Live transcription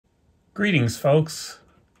Greetings, folks,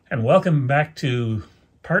 and welcome back to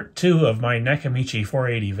part 2 of my Nakamichi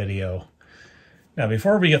 480 video. Now,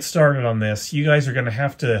 before we get started on this, you guys are going to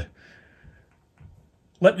have to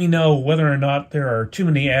let me know whether or not there are too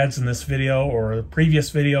many ads in this video or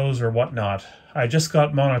previous videos or whatnot. I just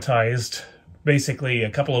got monetized basically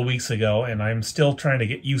a couple of weeks ago, and I'm still trying to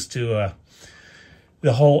get used to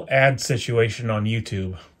the whole ad situation on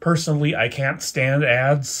YouTube. Personally, I can't stand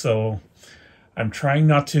ads, so I'm trying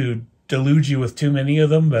not to delude you with too many of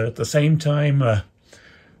them, but at the same time,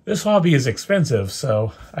 this hobby is expensive,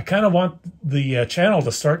 so I kind of want the channel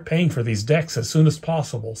to start paying for these decks as soon as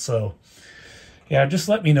possible. So yeah, just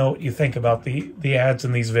let me know what you think about the ads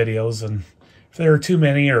in these videos, and if there are too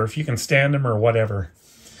many or if you can stand them or whatever.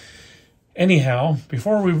 Anyhow,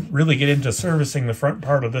 before we really get into servicing the front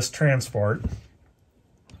part of this transport,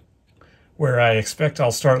 where I expect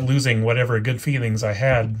I'll start losing whatever good feelings I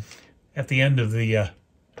had at the end of the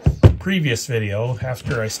previous video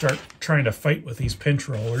after I start trying to fight with these pinch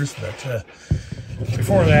rollers. But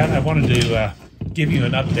before that, I wanted to give you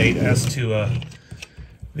an update as to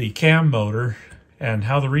the cam motor and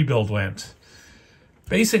how the rebuild went.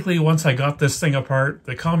 Basically, once I got this thing apart,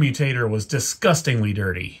 the commutator was disgustingly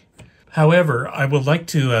dirty. However, I would like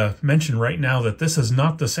to mention right now that this is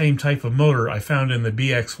not the same type of motor I found in the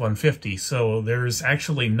BX150, so there's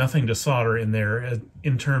actually nothing to solder in there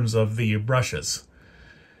in terms of the brushes.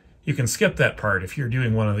 You can skip that part if you're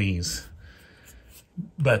doing one of these.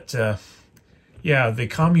 But yeah, the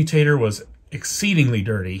commutator was exceedingly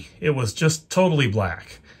dirty. It was just totally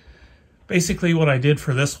black. Basically what I did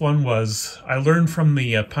for this one was I learned from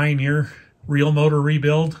the Pioneer reel motor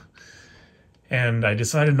rebuild, and I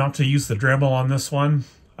decided not to use the Dremel on this one.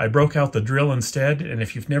 I broke out the drill instead, and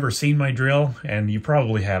if you've never seen my drill, and you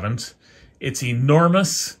probably haven't, it's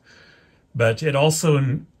enormous, but it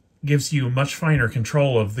also gives you much finer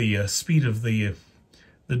control of the speed of the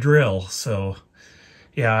drill. So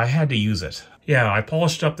yeah, I had to use it. Yeah, I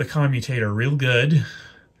polished up the commutator real good.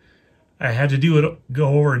 I had to go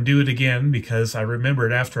over and do it again because I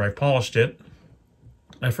remembered after I polished it,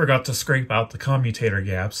 I forgot to scrape out the commutator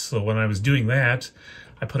gaps. So when I was doing that,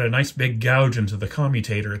 I put a nice big gouge into the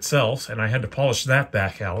commutator itself, and I had to polish that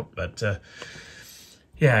back out. But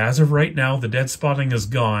yeah, as of right now, the dead spotting is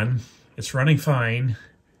gone. It's running fine.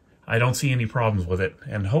 I don't see any problems with it,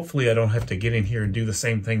 and hopefully I don't have to get in here and do the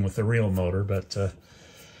same thing with the reel motor, but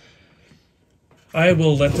I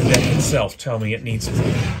will let the deck itself tell me it needs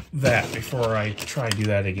that before I try to do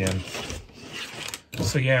that again.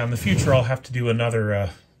 So yeah, in the future I'll have to do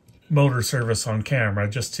another motor service on camera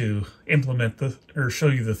just to implement or show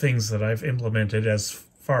you the things that I've implemented as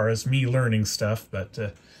far as me learning stuff.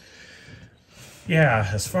 But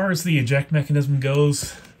yeah, as far as the eject mechanism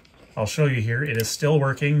goes, I'll show you here. It is still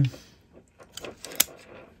working.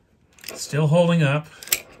 Still holding up.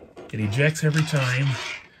 It ejects every time.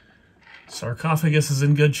 Sarcophagus is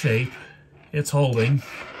in good shape. It's holding.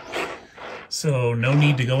 So no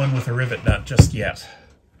need to go in with a rivet nut just yet.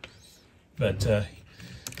 But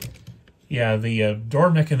yeah, the door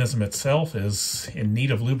mechanism itself is in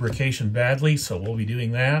need of lubrication badly, so we'll be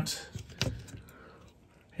doing that.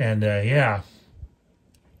 And yeah,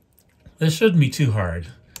 this shouldn't be too hard.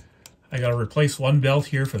 I gotta replace one belt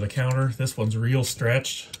here for the counter. This one's real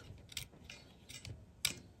stretched.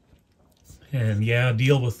 And yeah,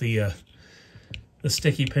 deal with the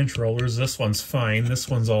sticky pinch rollers. This one's fine. This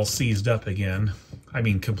one's all seized up again. I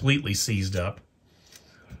mean, completely seized up.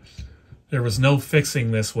 There was no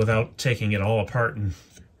fixing this without taking it all apart and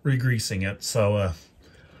re-greasing it. So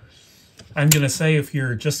I'm gonna say, if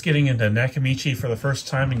you're just getting into Nakamichi for the first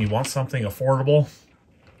time and you want something affordable,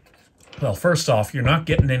 well, first off, you're not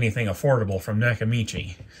getting anything affordable from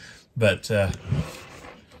Nakamichi, but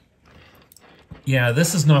yeah,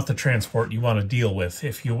 this is not the transport you want to deal with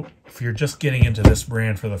if you're just getting into this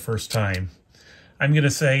brand for the first time. I'm going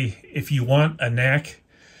to say, if you want a Nak,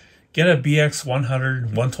 get a BX 100,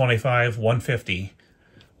 125, 150.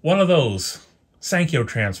 One of those. Sankyo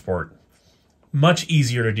transport. Much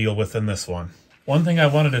easier to deal with than this one. One thing I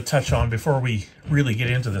wanted to touch on before we really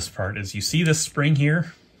get into this part is, you see this spring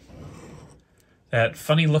here? That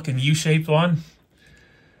funny looking U-shaped one?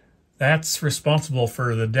 That's responsible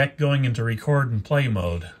for the deck going into record and play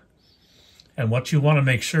mode. And what you want to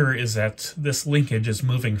make sure is that this linkage is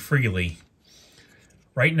moving freely.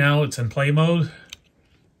 Right now it's in play mode.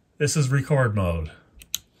 This is record mode.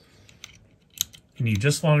 And you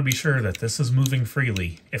just want to be sure that this is moving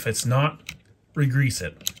freely. If it's not, re-grease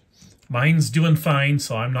it. Mine's doing fine,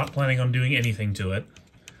 so I'm not planning on doing anything to it.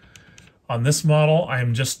 On this model,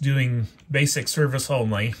 I'm just doing basic service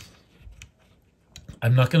only.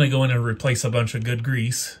 I'm not going to go in and replace a bunch of good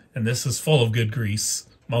grease, and this is full of good grease,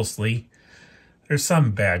 mostly. There's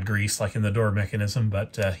some bad grease, like in the door mechanism,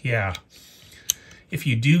 but yeah. If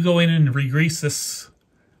you do go in and re-grease this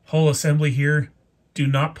whole assembly here, do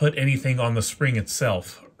not put anything on the spring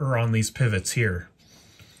itself, or on these pivots here.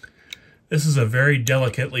 This is a very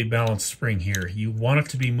delicately balanced spring here. You want it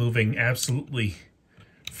to be moving absolutely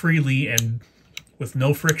freely and with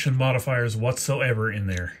no friction modifiers whatsoever in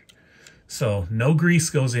there. So no grease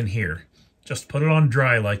goes in here. Just put it on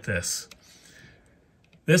dry like this.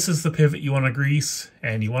 This is the pivot you want to grease,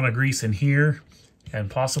 and you want to grease in here, and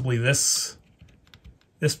possibly this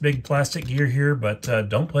big plastic gear here, but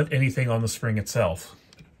don't put anything on the spring itself,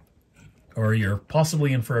 or you're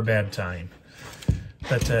possibly in for a bad time.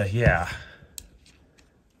 But yeah.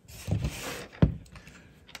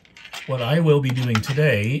 What I will be doing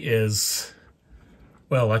today is,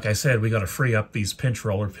 well, like I said, we got to free up these pinch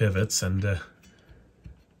roller pivots, and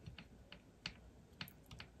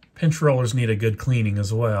pinch rollers need a good cleaning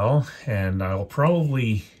as well, and I'll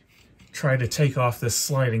probably try to take off this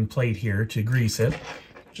sliding plate here to grease it,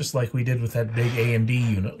 just like we did with that big A&D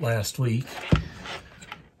unit last week.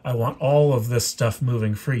 I want all of this stuff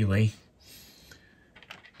moving freely.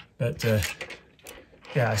 But,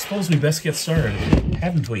 yeah, I suppose we best get started,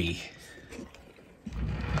 haven't we?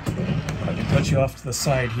 I can put you off to the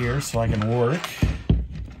side here so I can work.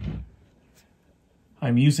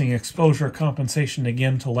 I'm using exposure compensation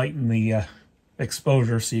again to lighten the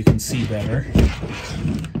exposure so you can see better.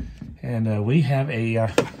 And we have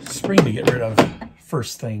a spring to get rid of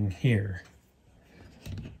first thing here.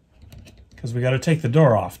 Because we got to take the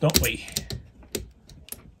door off, don't we?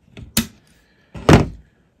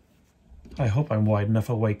 I hope I'm wide enough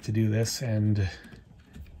awake to do this, and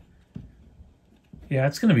yeah,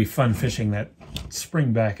 it's going to be fun fishing that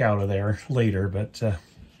spring back out of there later, but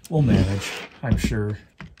we'll manage, I'm sure.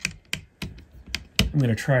 I'm going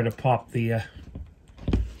to try to pop the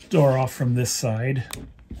door off from this side.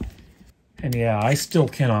 And yeah, I still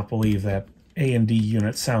cannot believe that A&D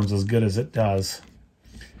unit sounds as good as it does.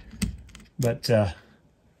 But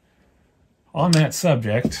on that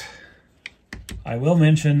subject, I will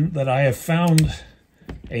mention that I have found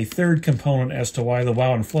a third component as to why the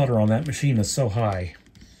wow and flutter on that machine is so high.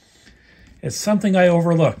 It's something I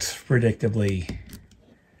overlooked, predictably.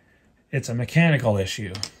 It's a mechanical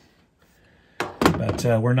issue. But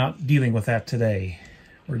we're not dealing with that today.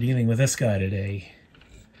 We're dealing with this guy today.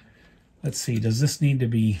 Let's see, does this need to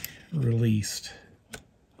be released?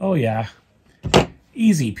 Oh yeah.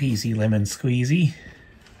 Easy peasy lemon squeezy.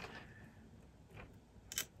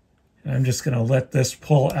 And I'm just going to let this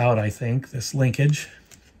pull out, I think, this linkage.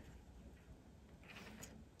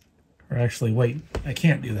 Or actually, wait, I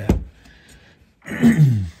can't do that.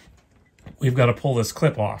 We've got to pull this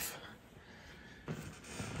clip off.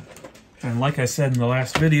 And like I said in the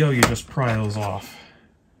last video, you just pry those off.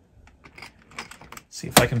 See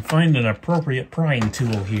if I can find an appropriate prying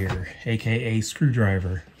tool here, aka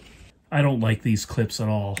screwdriver. I don't like these clips at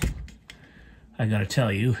all, I gotta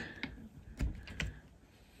tell you.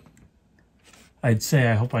 I'd say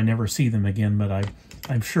I hope I never see them again, but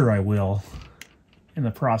I'm sure I will in the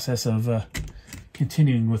process of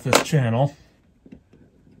continuing with this channel.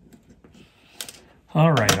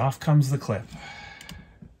 All right, off comes the clip.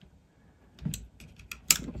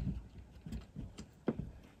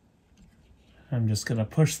 I'm just going to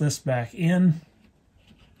push this back in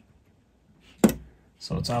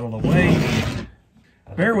so it's out of the way.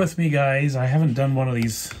 Bear with me, guys. I haven't done one of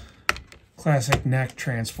these classic neck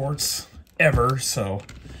transports ever, so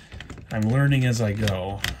I'm learning as I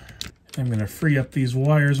go. I'm going to free up these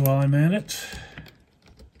wires while I'm at it.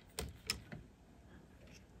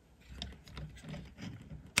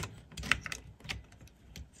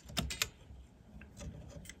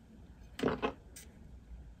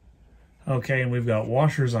 Okay, and we've got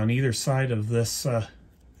washers on either side of this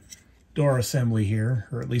door assembly here,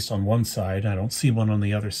 or at least on one side. I don't see one on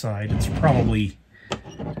the other side. It's probably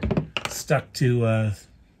stuck to,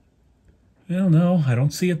 well, no, I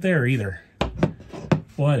don't see it there either.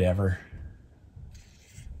 Whatever.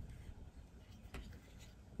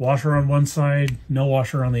 Washer on one side, no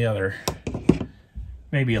washer on the other.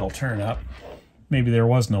 Maybe it'll turn up. Maybe there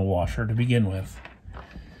was no washer to begin with.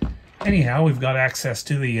 Anyhow, we've got access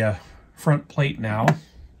to the front plate now,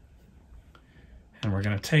 and we're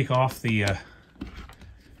going to take off the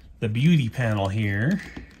beauty panel here.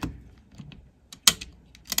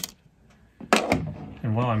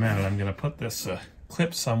 And while I'm at it, I'm going to put this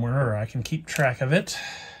clip somewhere where I can keep track of it.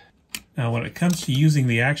 Now, when it comes to using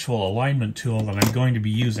the actual alignment tool that I'm going to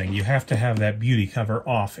be using, you have to have that beauty cover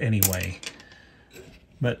off anyway.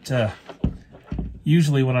 But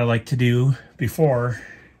Usually what I like to do before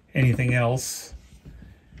anything else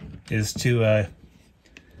is to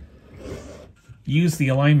use the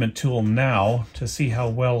alignment tool now to see how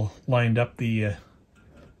well lined up the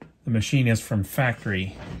machine is from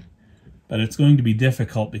factory. But it's going to be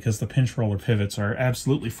difficult because the pinch roller pivots are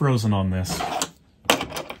absolutely frozen on this.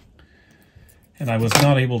 And I was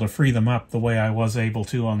not able to free them up the way I was able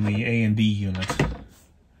to on the A&D unit.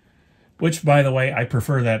 Which, by the way, I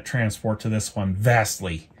prefer that transport to this one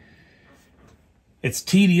vastly. It's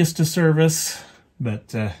tedious to service,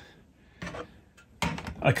 but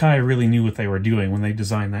Akai really knew what they were doing when they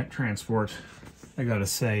designed that transport, I gotta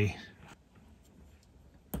say.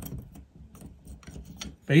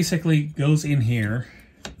 Basically goes in here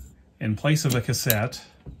in place of a cassette,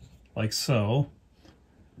 like so.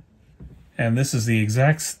 And this is the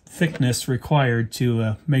exact thickness required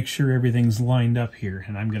to make sure everything's lined up here.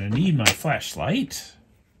 And I'm going to need my flashlight.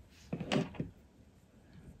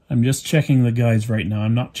 I'm just checking the guides right now.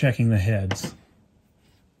 I'm not checking the heads.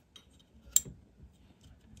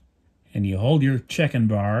 And you hold your checking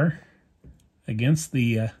bar against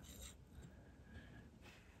the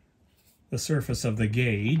surface of the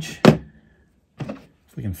gauge.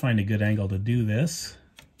 If we can find a good angle to do this.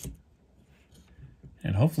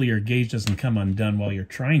 And hopefully your gauge doesn't come undone while you're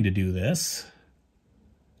trying to do this.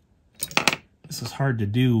 This is hard to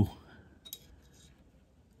do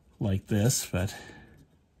like this, but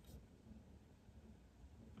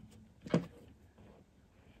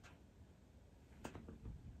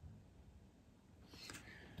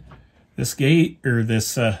this gate or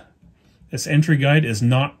this entry guide is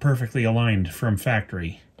not perfectly aligned from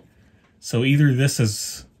factory. So either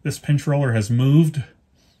this pinch roller has moved,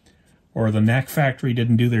 or the NAC factory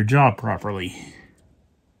didn't do their job properly.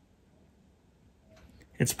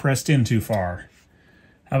 It's pressed in too far.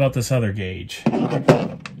 How about this other gauge?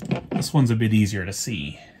 This one's a bit easier to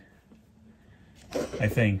see, I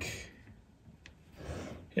think.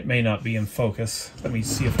 It may not be in focus. Let me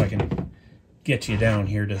see if I can get you down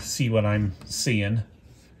here to see what I'm seeing.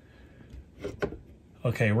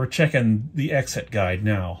 Okay, we're checking the exit guide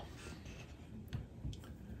now.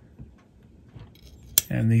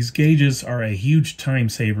 And these gauges are a huge time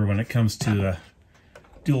saver when it comes to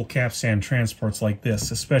dual capstan transports like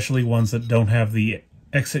this, especially ones that don't have the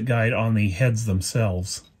exit guide on the heads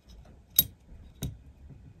themselves.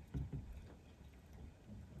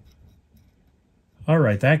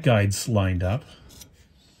 Alright, that guide's lined up.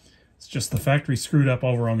 It's just the factory screwed up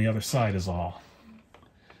over on the other side is all.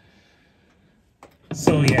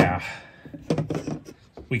 So yeah.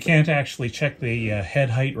 We can't actually check the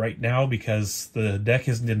head height right now because the deck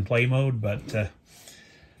isn't in play mode, but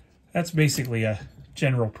that's basically a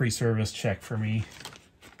general pre-service check for me.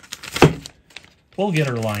 We'll get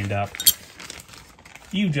her lined up.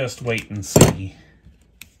 You just wait and see.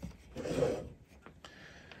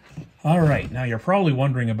 Alright, now you're probably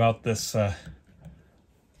wondering about this... I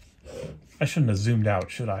shouldn't have zoomed out,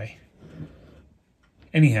 should I?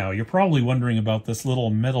 Anyhow, you're probably wondering about this little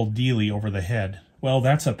metal dealie over the head. Well,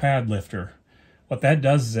 that's a pad lifter. What that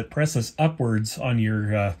does is it presses upwards on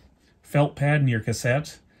your felt pad in your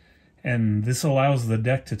cassette, and this allows the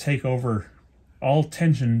deck to take over all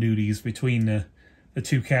tension duties between the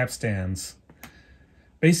two capstans.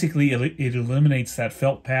 Basically, it eliminates that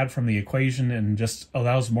felt pad from the equation and just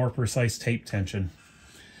allows more precise tape tension.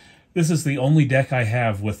 This is the only deck I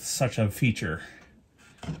have with such a feature.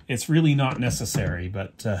 It's really not necessary,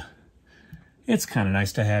 but it's kind of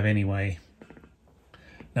nice to have anyway.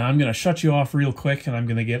 Now I'm going to shut you off real quick, and I'm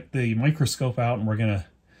going to get the microscope out, and we're going to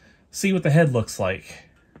see what the head looks like.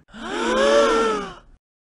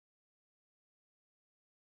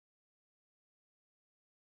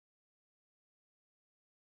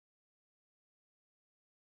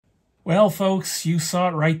 Well, folks, you saw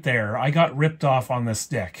it right there. I got ripped off on this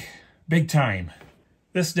deck. Big time.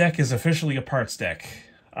 This deck is officially a parts deck.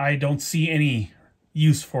 I don't see any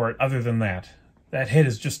use for it other than that. That head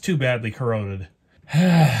is just too badly corroded.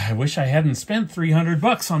 I wish I hadn't spent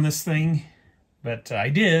 $300 on this thing, but I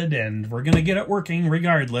did, and we're going to get it working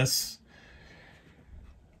regardless.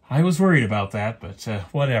 I was worried about that, but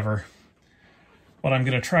whatever. What I'm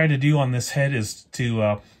going to try to do on this head is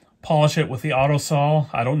to polish it with the Autel.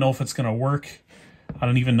 I don't know if it's going to work. I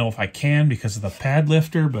don't even know if I can because of the pad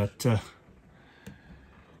lifter, but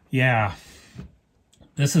yeah.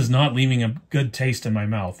 This is not leaving a good taste in my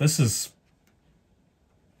mouth. This is...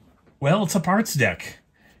 well, it's a parts deck.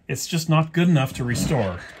 It's just not good enough to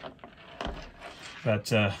restore.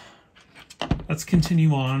 But let's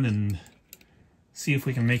continue on and see if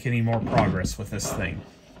we can make any more progress with this thing.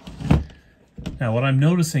 Now, what I'm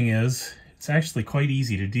noticing is it's actually quite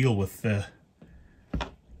easy to deal with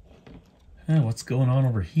What's going on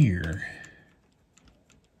over here?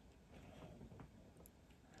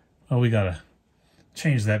 Oh, we gotta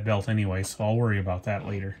change that belt anyway, so I'll worry about that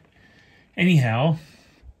later. Anyhow,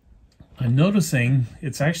 I'm noticing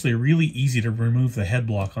it's actually really easy to remove the head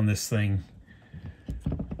block on this thing.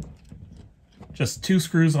 Just 2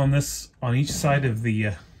 screws on each side of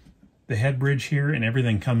the head bridge here, and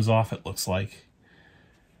everything comes off, it looks like.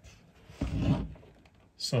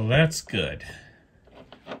 So that's good.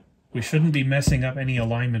 We shouldn't be messing up any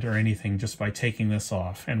alignment or anything just by taking this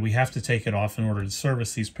off, and we have to take it off in order to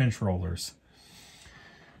service these pinch rollers.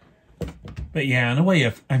 But yeah, in a way,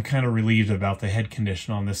 I'm kind of relieved about the head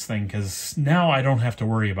condition on this thing, because now I don't have to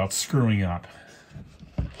worry about screwing up.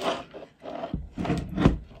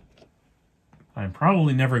 I'm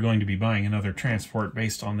probably never going to be buying another transport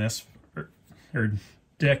based on this, or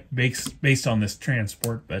deck based on this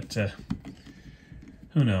transport, but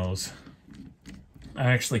who knows.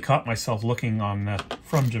 I actually caught myself looking on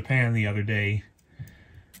From Japan the other day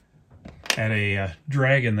at a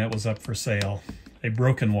Dragon that was up for sale, a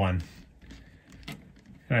broken one.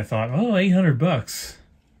 And I thought, oh, 800 bucks.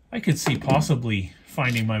 I could see possibly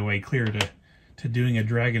finding my way clear to doing a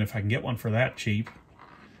Dragon if I can get one for that cheap.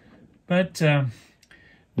 But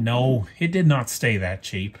no, it did not stay that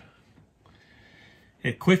cheap.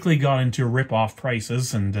 It quickly got into rip-off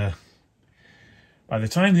prices, and by the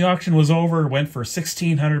time the auction was over, it went for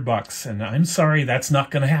 1,600 bucks. And I'm sorry, that's not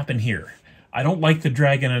going to happen here. I don't like the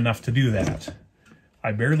Dragon enough to do that.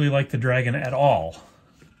 I barely like the Dragon at all.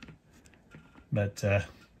 But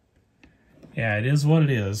yeah, it is what it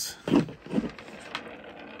is.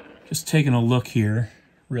 Just taking a look here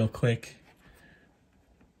real quick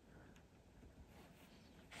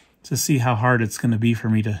to see how hard it's going to be for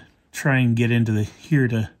me to try and get into here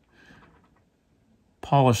to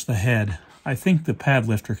polish the head. I think the pad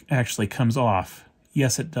lifter actually comes off.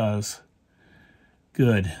 Yes, it does.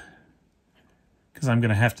 Good. Because I'm going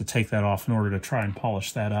to have to take that off in order to try and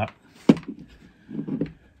polish that up.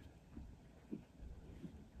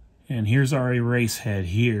 And here's our erase head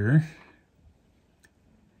here.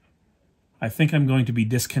 I think I'm going to be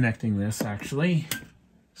disconnecting this, actually.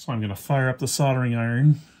 So I'm going to fire up the soldering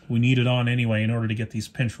iron. We need it on anyway in order to get these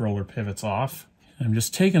pinch roller pivots off. I'm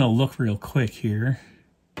just taking a look real quick here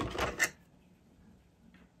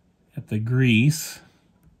at the grease.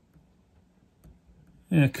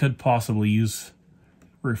 And it could possibly use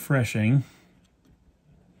refreshing.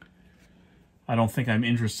 I don't think I'm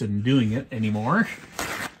interested in doing it anymore.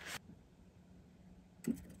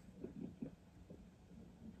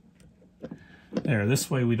 There, this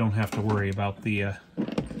way we don't have to worry about the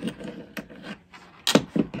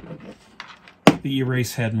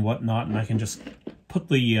erase head and whatnot, and I can just put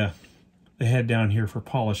the head down here for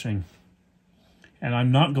polishing. And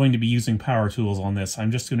I'm not going to be using power tools on this.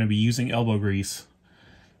 I'm just going to be using elbow grease.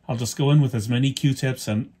 I'll just go in with as many Q-tips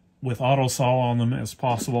and with Autel on them as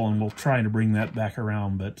possible, and we'll try to bring that back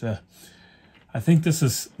around. But I think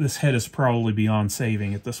this head is probably beyond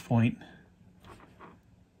saving at this point.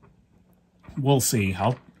 We'll see.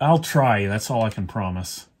 I'll try. That's all I can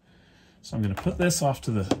promise. So I'm going to put this off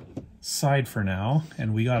to the side for now,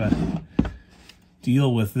 and we got to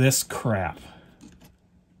deal with this crap.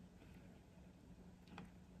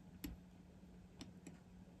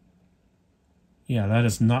 Yeah, that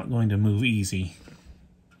is not going to move easy.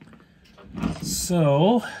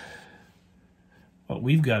 So what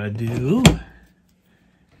we've got to do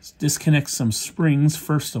is disconnect some springs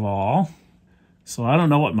first of all. So I don't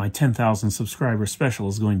know what my 10,000 subscriber special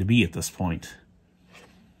is going to be at this point.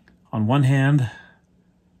 On one hand,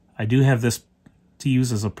 I do have this to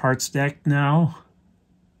use as a parts deck now.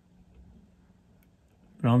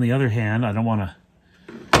 But on the other hand, I don't want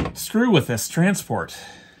to screw with this transport.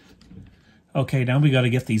 Okay, now we got to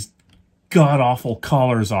get these god-awful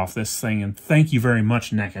collars off this thing, and thank you very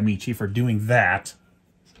much, Nakamichi, for doing that.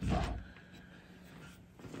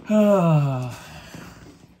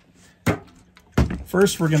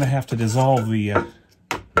 First, we're going to have to dissolve the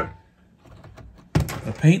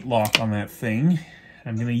paint lock on that thing.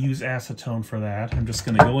 I'm going to use acetone for that. I'm just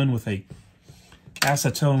going to go in with a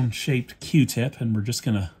acetone-shaped Q-tip, and we're just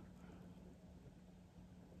going to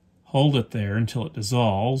hold it there until it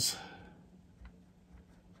dissolves.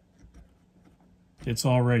 It's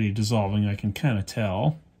already dissolving, I can kind of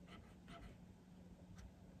tell.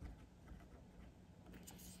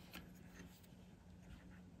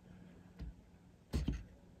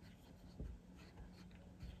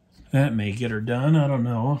 That may get her done, I don't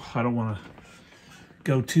know. I don't want to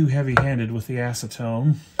go too heavy-handed with the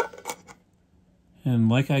acetone. And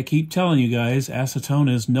like I keep telling you guys, acetone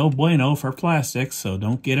is no bueno for plastic, so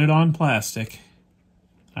don't get it on plastic.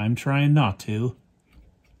 I'm trying not to.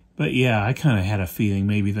 But yeah, I kind of had a feeling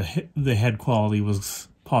maybe the head quality was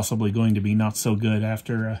possibly going to be not so good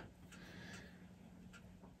after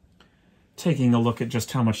taking a look at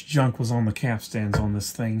just how much junk was on the capstans on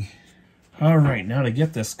this thing. Alright, now to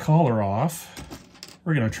get this collar off,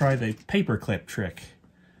 we're going to try the paper clip trick.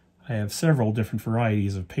 I have several different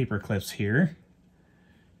varieties of paper clips here.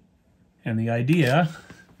 And the idea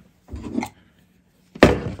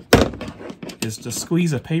is to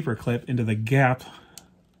squeeze a paper clip into the gap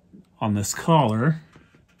on this collar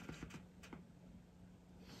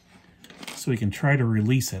so we can try to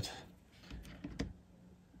release it.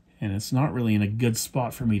 And it's not really in a good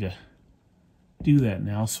spot for me to do that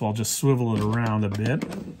now, so I'll just swivel it around a bit.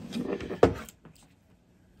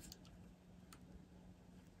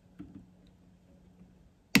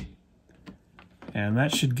 And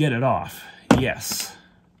that should get it off. Yes.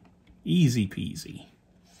 Easy peasy.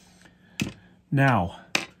 Now,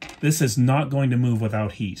 this is not going to move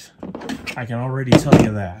without heat. I can already tell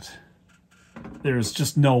you that. There's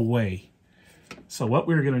just no way. So what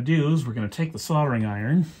we're going to do is we're going to take the soldering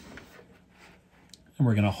iron and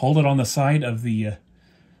we're going to hold it on the side of the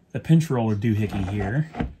pinch roller doohickey here.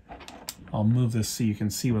 I'll move this so you can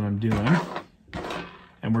see what I'm doing.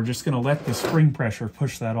 And we're just going to let the spring pressure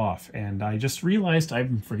push that off. And I just realized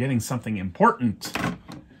I'm forgetting something important.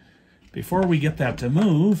 Before we get that to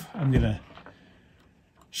move, I'm going to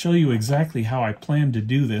show you exactly how I plan to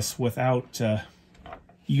do this without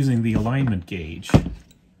using the alignment gauge.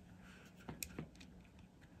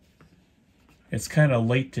 It's kind of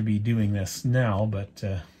late to be doing this now, but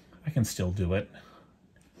I can still do it.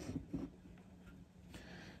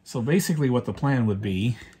 So basically what the plan would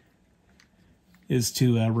be is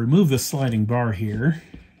to remove the sliding bar here,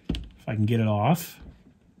 if I can get it off.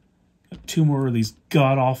 Got two more of these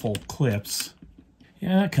god-awful clips.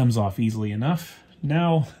 Yeah, that comes off easily enough.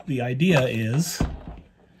 Now, the idea is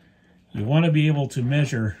you want to be able to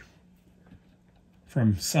measure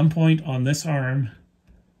from some point on this arm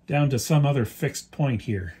down to some other fixed point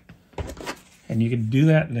here. And you can do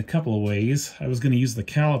that in a couple of ways. I was going to use the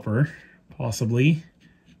caliper, possibly,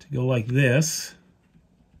 to go like this.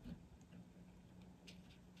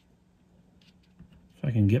 If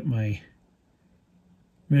I can get my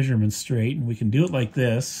measurements straight, and we can do it like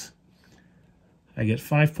this. I get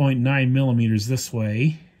 5.9 millimeters this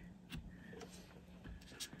way.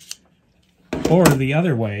 Or the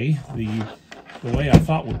other way, the way I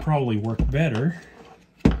thought would probably work better,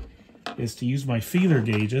 is to use my feeler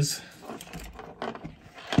gauges.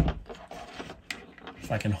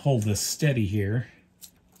 If I can hold this steady here.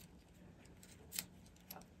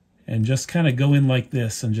 And just kind of go in like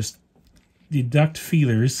this and just deduct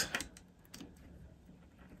feelers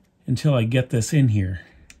until I get this in here.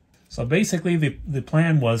 So basically the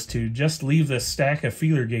plan was to just leave this stack of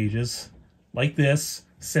feeler gauges like this,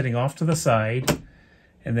 sitting off to the side,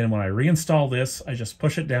 and then when I reinstall this, I just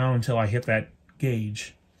push it down until I hit that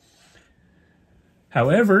gauge.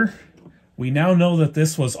 However, we now know that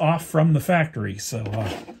this was off from the factory, so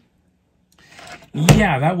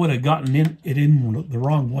yeah, that would have gotten it in the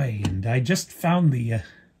wrong way, and I just found the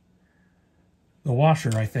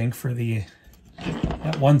washer, I think, for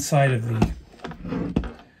that one side of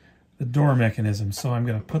the door mechanism. So I'm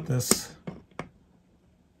going to put this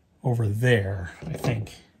over there, I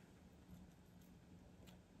think.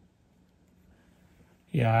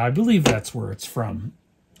 Yeah, I believe that's where it's from.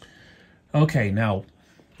 Okay, now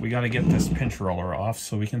we got to get this pinch roller off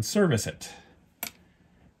so we can service it.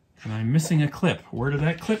 And I'm missing a clip. Where did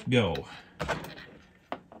that clip go?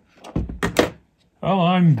 Oh,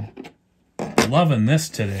 I'm loving this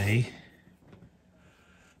today.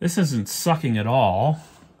 This isn't sucking at all.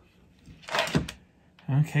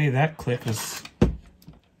 Okay, that clip is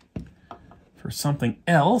for something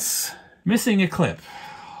else. Missing a clip.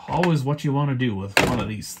 Always what you want to do with one of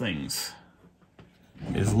these things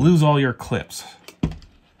is lose all your clips.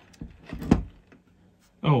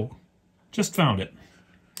 Oh, just found it.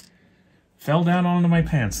 Fell down onto my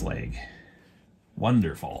pants leg.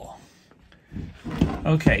 Wonderful.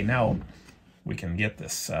 Okay, now we can get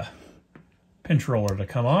this pinch roller to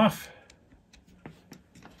come off.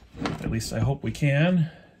 At least I hope we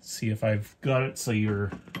can. See if I've got it so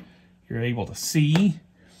you're able to see.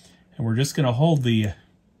 And we're just going to hold the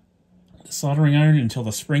soldering iron until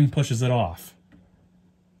the spring pushes it off.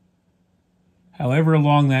 However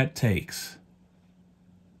long that takes.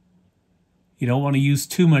 You don't want to use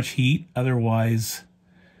too much heat, otherwise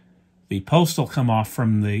the post will come off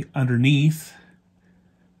from the underneath,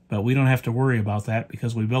 but we don't have to worry about that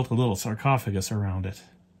because we built a little sarcophagus around it.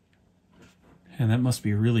 And that must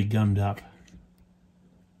be really gummed up.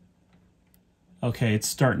 Okay, it's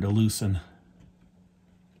starting to loosen.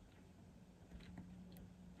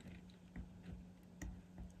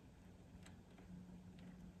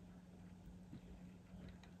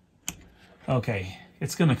 Okay,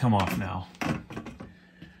 it's going to come off now.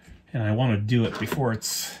 And I want to do it before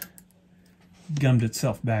it's gummed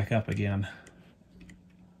itself back up again.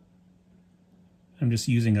 I'm just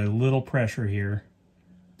using a little pressure here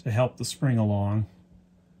to help the spring along.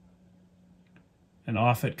 And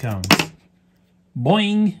off it comes.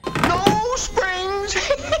 Boing! No springs!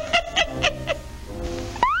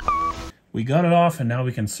 We got it off, and now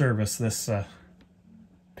we can service this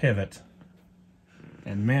pivot.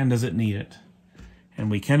 And man, does it need it.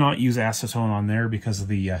 And we cannot use acetone on there because of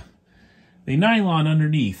the nylon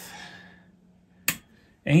underneath.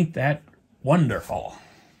 Ain't that wonderful?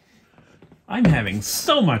 I'm having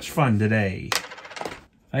so much fun today.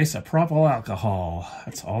 Isopropyl alcohol,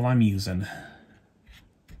 that's all I'm using.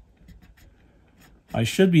 I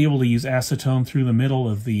should be able to use acetone through the middle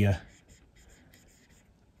of the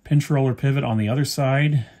pinch roller pivot on the other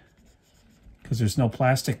side because there's no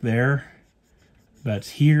plastic there. But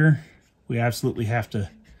here, we absolutely have to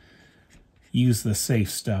use the safe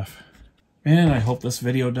stuff. And I hope this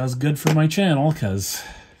video does good for my channel, because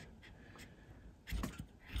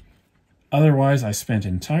otherwise I spent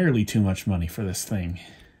entirely too much money for this thing.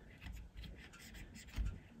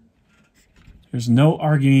 There's no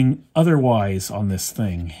arguing otherwise on this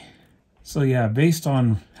thing. So yeah, based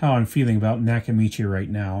on how I'm feeling about Nakamichi right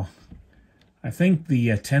now, I think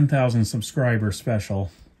the 10,000 subscriber special,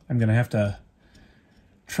 I'm going to have to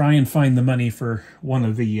try and find the money for one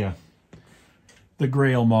of the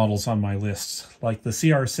Grail models on my list, like the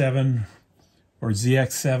CR7 or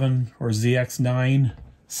ZX7 or ZX9,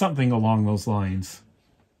 something along those lines.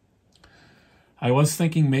 I was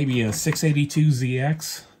thinking maybe a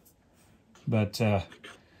 682ZX, but a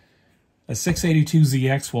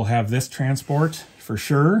 682ZX will have this transport for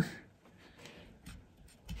sure.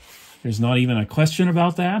 There's not even a question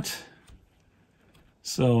about that.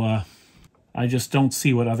 So I just don't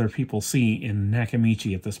see what other people see in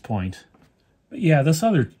Nakamichi at this point. But yeah, this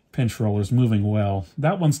other pinch roller is moving well.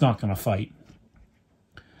 That one's not going to fight.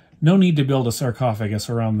 No need to build a sarcophagus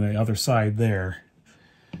around the other side there.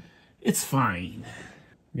 It's fine.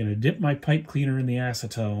 I'm going to dip my pipe cleaner in the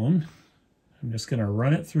acetone. I'm just going to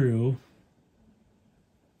run it through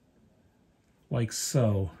like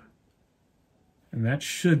so. And that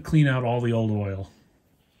should clean out all the old oil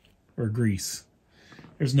or grease.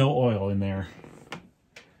 There's no oil in there.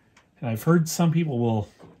 And I've heard some people will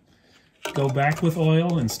go back with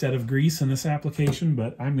oil instead of grease in this application,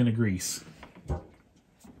 but I'm going to grease.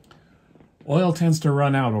 Oil tends to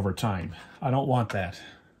run out over time. I don't want that.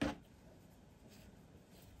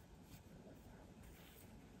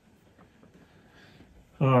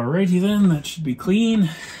 Alrighty then, that should be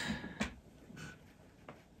clean.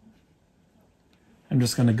 I'm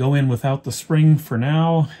just going to go in without the spring for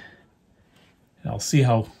now. I'll see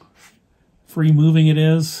how free moving it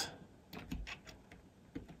is.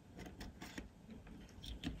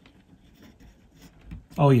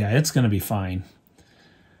 Oh yeah, it's going to be fine.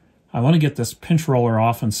 I want to get this pinch roller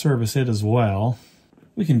off and service it as well.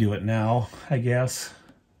 We can do it now, I guess.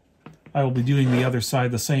 I will be doing the other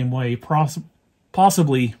side the same way,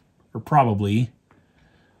 possibly or probably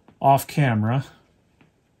off camera.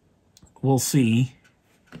 We'll see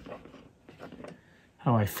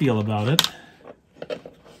how I feel about it.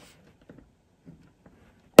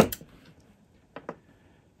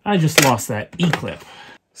 I just lost that E-clip.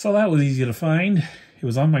 So that was easy to find. It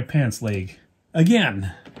was on my pants leg.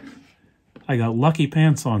 Again! I got lucky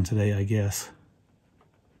pants on today, I guess.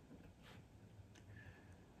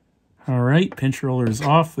 Alright, pinch roller is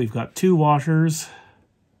off. We've got 2 washers.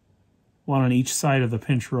 One on each side of the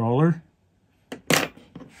pinch roller.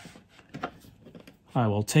 I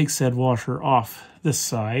will take said washer off this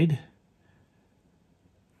side.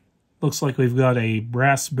 Looks like we've got a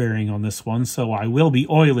brass bearing on this one, so I will be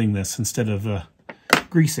oiling this instead of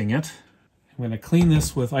greasing it. I'm going to clean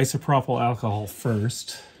this with isopropyl alcohol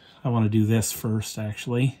first. I want to do this first,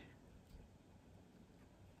 actually,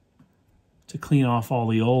 to clean off all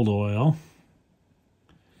the old oil.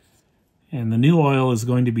 And the new oil is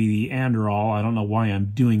going to be the Androl. I don't know why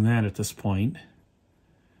I'm doing that at this point,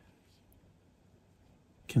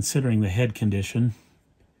 considering the head condition.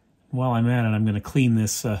 While I'm at it, I'm going to clean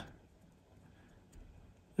this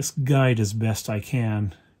this guide as best I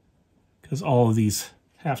can, because all of these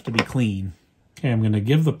have to be clean. Okay, I'm going to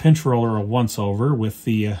give the pinch roller a once-over with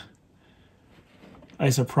the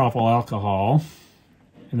isopropyl alcohol,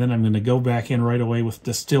 and then I'm going to go back in right away with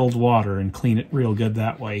distilled water and clean it real good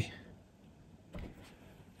that way.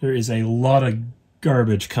 There is a lot of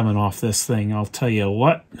garbage coming off this thing, I'll tell you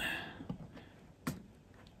what.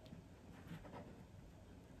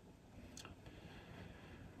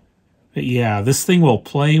 But yeah, this thing will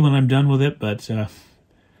play when I'm done with it, but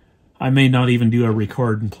I may not even do a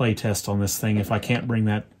record and play test on this thing if I can't bring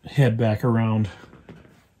that head back around.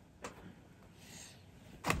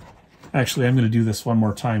 Actually, I'm going to do this one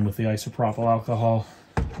more time with the isopropyl alcohol,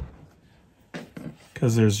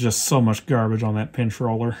 because there's just so much garbage on that pinch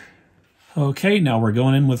roller. Okay, now we're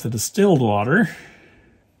going in with the distilled water.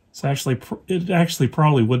 It actually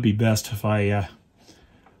probably would be best if I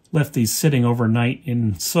left these sitting overnight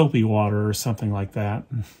in soapy water or something like that,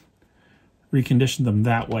 and reconditioned them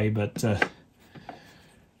that way, but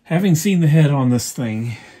having seen the head on this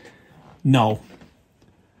thing, no.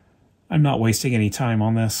 I'm not wasting any time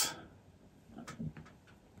on this.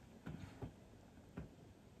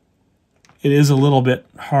 It is a little bit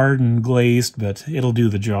hard and glazed, but it'll do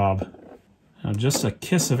the job. Now just a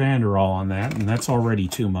kiss of Andorol on that, and that's already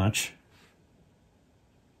too much.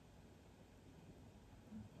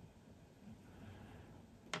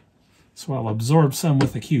 So I'll absorb some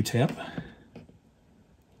with the Q-tip.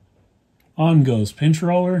 On goes pinch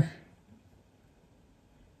roller.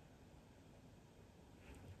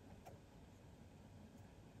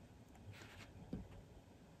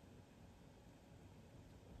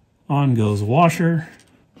 On goes washer.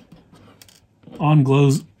 On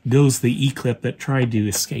goes the E-clip that tried to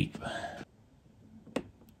escape.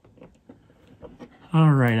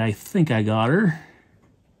 All right, I think I got her.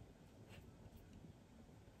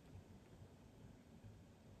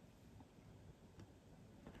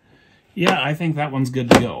 Yeah, I think that one's good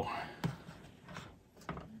to go.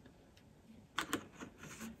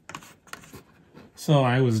 So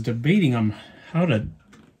I was debating on how to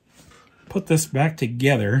put this back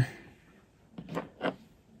together.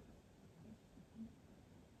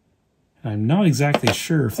 I'm not exactly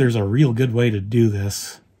sure if there's a real good way to do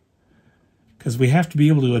this, because we have to be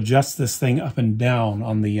able to adjust this thing up and down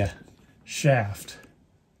on the shaft.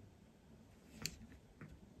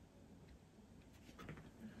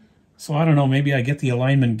 So I don't know, maybe I get the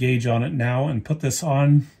alignment gauge on it now and put this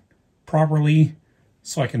on properly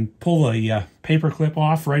so I can pull the paper clip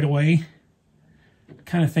off right away.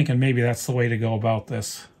 Kind of thinking maybe that's the way to go about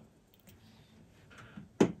this.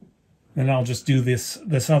 Then I'll just do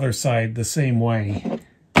this other side the same way.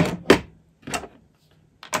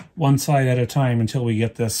 One side at a time until we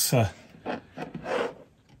get this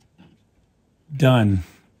done.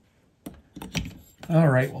 All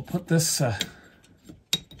right, we'll put this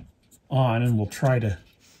on, and we'll try to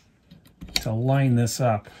line this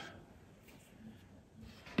up.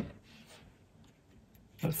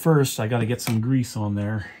 But first, I got to get some grease on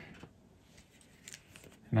there.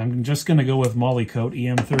 And I'm just going to go with Molykote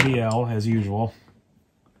EM30L as usual.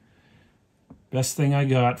 Best thing I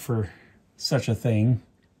got for such a thing.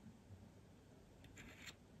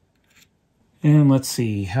 And let's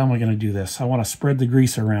see, how am I going to do this? I want to spread the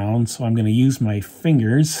grease around, so I'm going to use my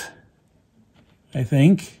fingers, I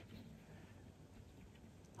think.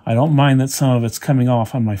 I don't mind that some of it's coming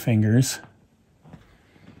off on my fingers.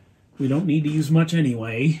 We don't need to use much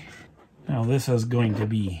anyway. Now this is going to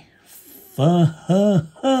be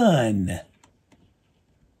fun.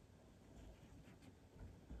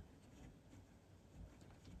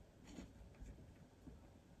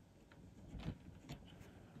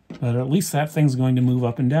 But at least that thing's going to move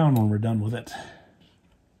up and down when we're done with it.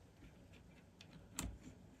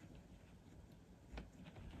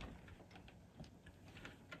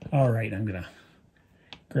 All right, I'm gonna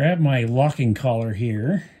grab my locking collar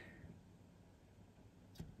here.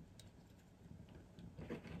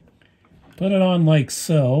 Put it on like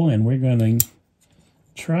so, and we're going to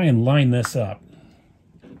try and line this up.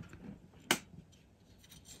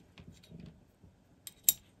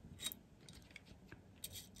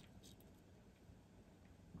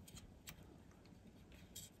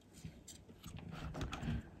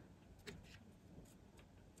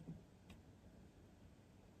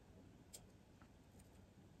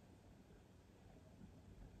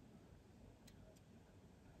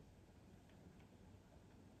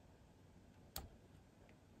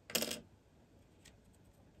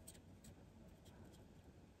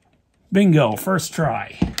 Bingo, first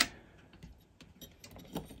try.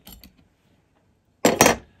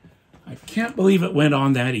 I can't believe it went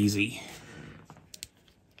on that easy.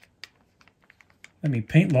 Let me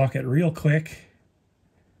paint lock it real quick,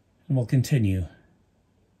 and we'll continue.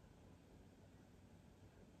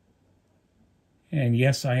 And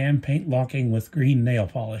yes, I am paint locking with green nail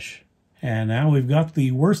polish. And now we've got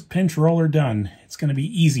the worst pinch roller done. It's going to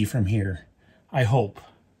be easy from here, I hope.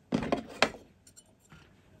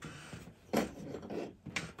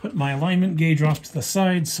 put my alignment gauge off to the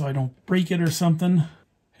side so I don't break it or something.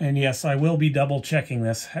 And yes, I will be double checking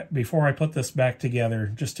this before I put this back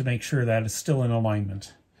together, just to make sure that it's still in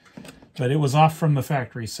alignment. But it was off from the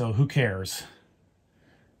factory, so who cares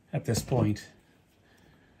at this point.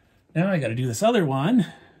 Now I got to do this other one.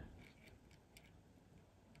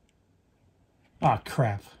 Ah,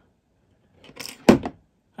 crap.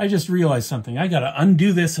 I just realized something. I got to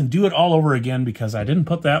undo this and do it all over again because I didn't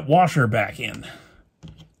put that washer back in.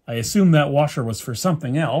 I assumed that washer was for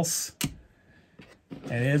something else.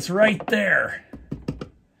 And it's right there.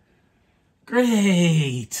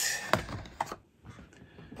 Great.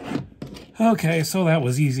 Okay, so that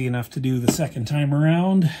was easy enough to do the second time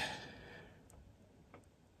around.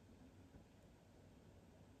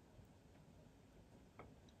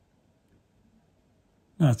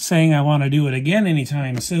 Not saying I want to do it again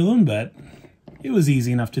anytime soon, but it was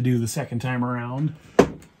easy enough to do the second time around.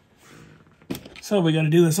 So we got to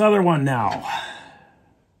do this other one now.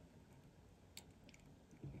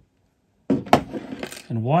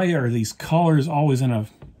 And why are these collars always in a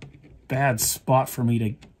bad spot for me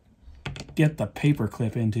to get the paper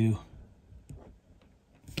clip into?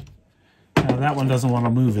 Now that one doesn't want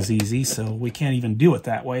to move as easy, so we can't even do it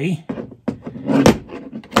that way. I'm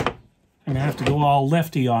going to have to go all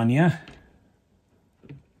lefty on you.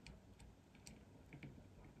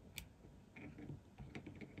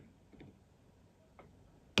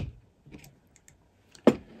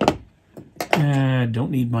 I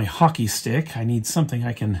don't need my hockey stick. I need something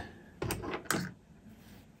I can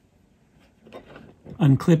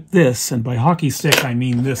unclip this. And by hockey stick, I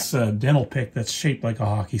mean this dental pick that's shaped like a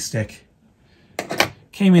hockey stick.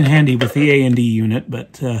 Came in handy with the A&D unit,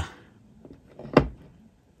 but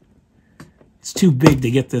it's too big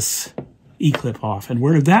to get this E-clip off. And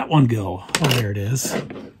where did that one go? Oh, there it is.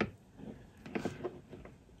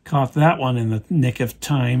 Caught that one in the nick of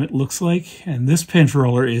time, it looks like. And this pinch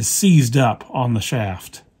roller is seized up on the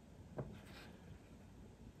shaft.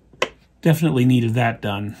 Definitely needed that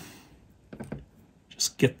done.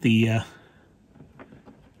 Just get the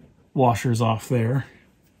washers off there.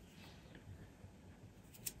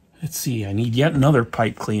 Let's see, I need yet another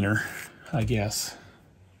pipe cleaner, I guess.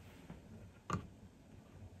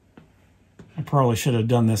 I probably should have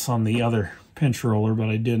done this on the other pinch roller, but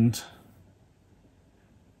I didn't.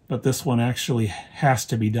 But this one actually has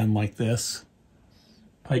to be done like this.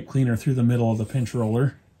 Pipe cleaner through the middle of the pinch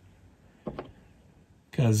roller.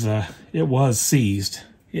 Because it was seized.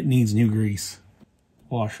 It needs new grease.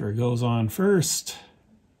 Washer goes on first.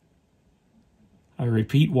 I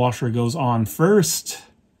repeat, washer goes on first.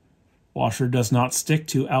 Washer does not stick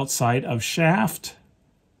to outside of shaft.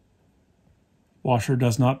 Washer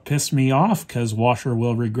does not piss me off, because washer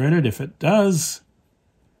will regret it if it does.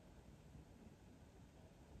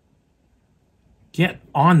 Get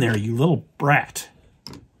on there, you little brat.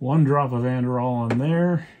 One drop of Androl on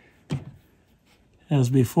there. As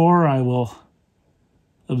before, I will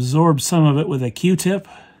absorb some of it with a Q-tip.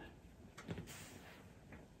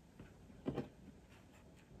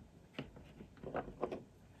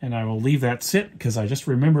 And I will leave that sit, because I just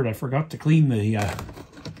remembered I forgot to clean the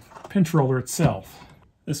pinch roller itself.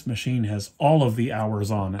 This machine has all of the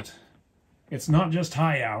hours on it. It's not just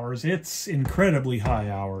high hours, it's incredibly high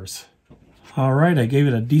hours. All right, I gave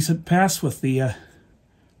it a decent pass with the,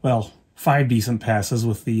 well, 5 decent passes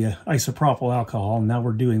with the isopropyl alcohol. And now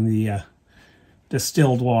we're doing the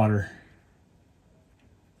distilled water.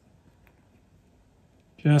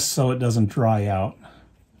 Just so it doesn't dry out.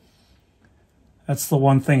 That's the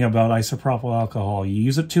one thing about isopropyl alcohol. You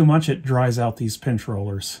use it too much, it dries out these pinch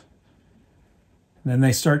rollers. And then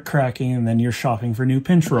they start cracking, and then you're shopping for new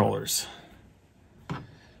pinch rollers.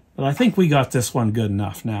 But I think we got this one good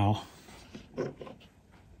enough now.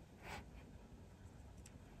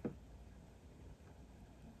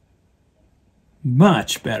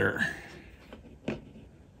 Much better.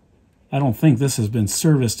 I don't think this has been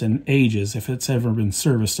serviced in ages, if it's ever been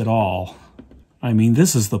serviced at all. I mean,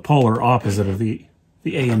 this is the polar opposite of the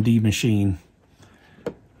A&D machine.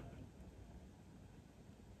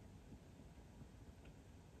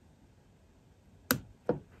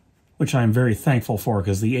 Which I'm very thankful for,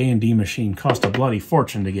 because the A&D machine cost a bloody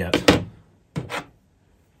fortune to get.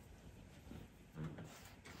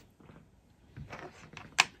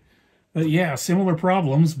 But yeah, similar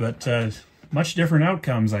problems, but much different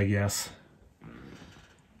outcomes, I guess.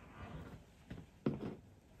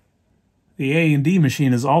 The A&D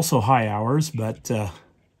machine is also high hours, but the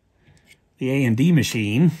A&D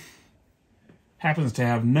machine happens to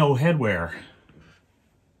have no headwear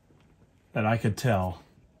that I could tell.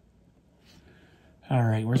 All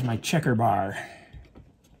right, where's my checker bar?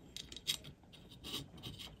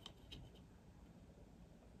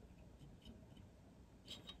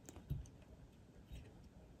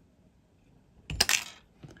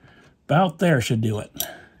 About there should do it.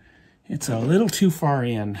 It's a little too far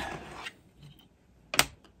in.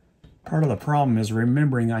 Part of the problem is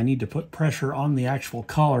remembering I need to put pressure on the actual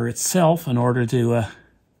collar itself in order to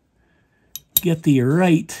get the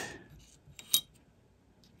right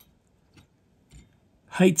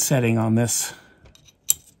height setting on this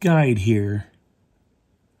guide here.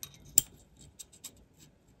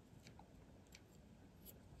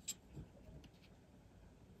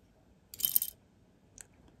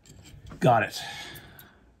 Got it.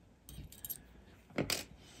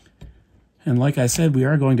 And like I said, we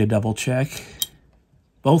are going to double check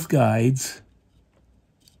both guides.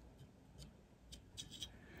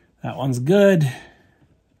 That one's good.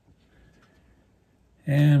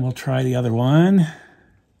 And we'll try the other one.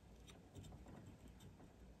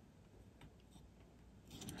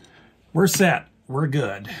 We're set. We're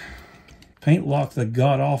good. Paint lock the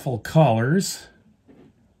god-awful collars.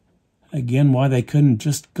 Again, why they couldn't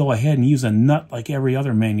just go ahead and use a nut like every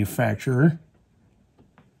other manufacturer.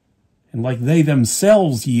 And like they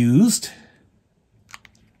themselves used.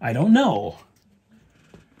 I don't know.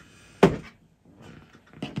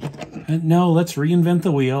 And no, let's reinvent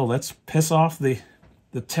the wheel. Let's piss off the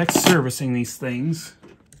tech servicing these things.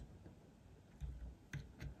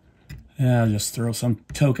 Yeah, I'll just throw some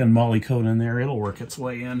token moly coat in there. It'll work its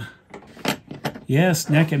way in. Yes,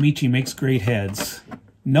 Nakamichi makes great heads.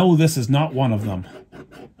 No, this is not one of them.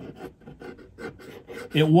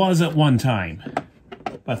 It was at one time,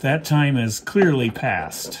 but that time is clearly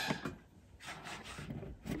past.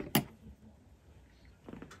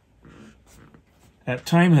 That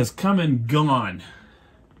time has come and gone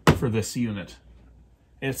for this unit.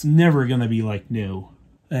 It's never going to be like new.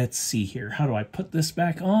 Let's see here. How do I put this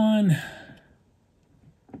back on?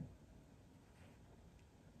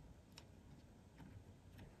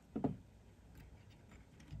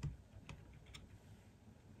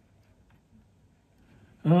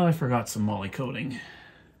 Oh, I forgot some moly coating.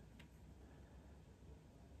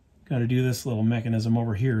 Got to do this little mechanism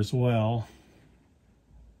over here as well.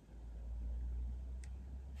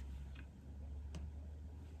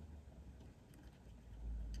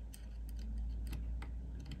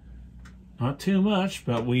 Not too much,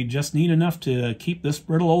 but we just need enough to keep this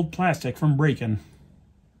brittle old plastic from breaking.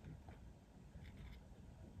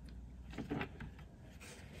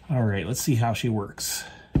 All right, let's see how she works.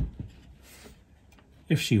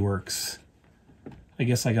 If she works. I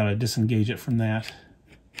guess I gotta disengage it from that.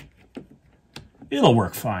 It'll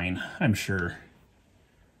work fine, I'm sure.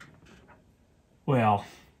 Well,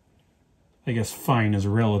 I guess fine is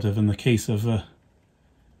relative in the case of the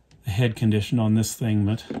head condition on this thing,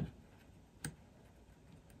 but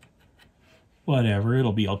whatever,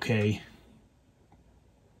 it'll be okay.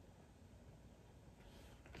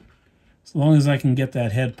 As long as I can get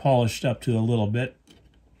that head polished up to a little bit,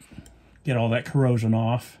 get all that corrosion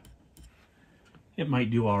off, it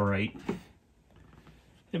might do all right.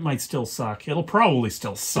 It might still suck. It'll probably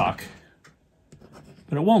still suck,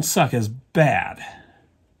 but it won't suck as bad,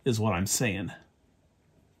 is what I'm saying.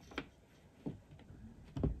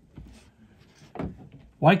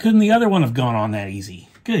 Why couldn't the other one have gone on that easy?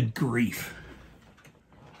 Good grief.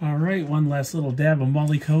 All right, one last little dab of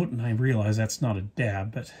moly coat, and I realize that's not a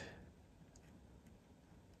dab, but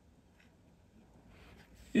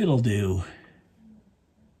it'll do.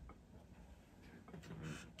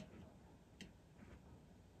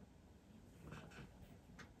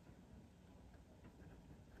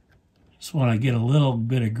 Just want to get a little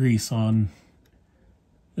bit of grease on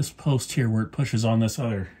this post here where it pushes on this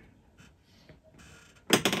other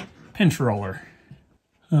pinch roller.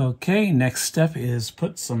 Okay, next step is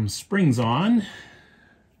put some springs on.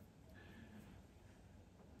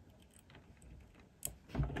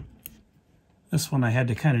 This one I had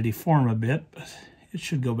to kind of deform a bit, but it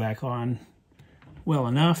should go back on well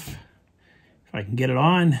enough. If I can get it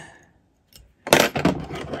on.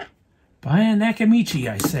 Buy a Nakamichi,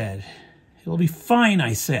 I said. It'll be fine,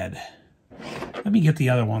 I said. Let me get the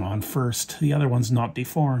other one on first. The other one's not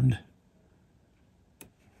deformed.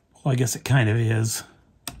 Well, I guess it kind of is.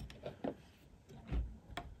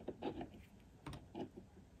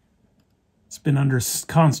 It's been under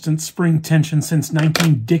constant spring tension since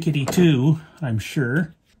 1982, I'm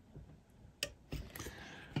sure.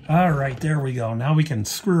 All right, there we go. Now we can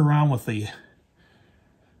screw around with the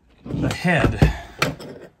head.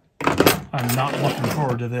 I'm not looking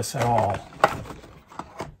forward to this at all.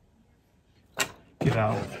 Get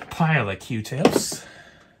out a pile of Q-tips.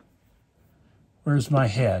 Where's my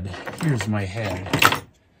head? Here's my head.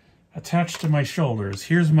 Attached to my shoulders.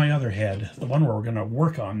 Here's my other head, the one we're going to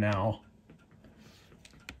work on now.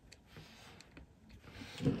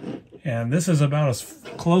 And this is about as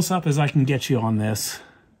close up as I can get you on this.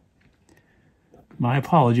 My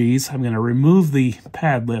apologies. I'm going to remove the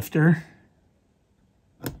pad lifter.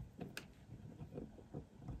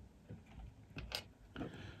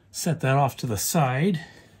 Set that off to the side.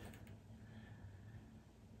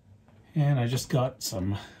 And I just got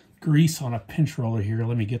some grease on a pinch roller here.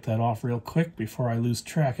 Let me get that off real quick before I lose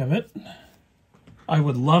track of it. I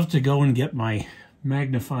would love to go and get my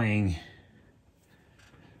magnifying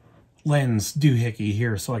lens doohickey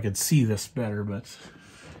here so I could see this better, but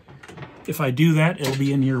if I do that, it'll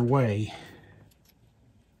be in your way.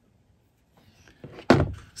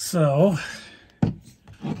 So,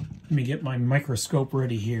 let me get my microscope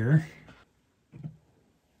ready here.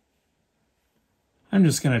 I'm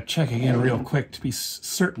just going to check again real quick to be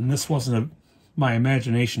certain this wasn't my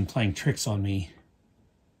imagination playing tricks on me.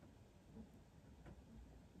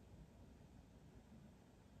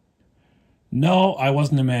 No, I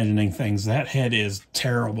wasn't imagining things. That head is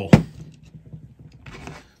terrible.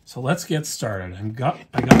 So let's get started. I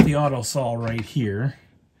got the auto saw right here.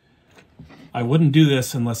 I wouldn't do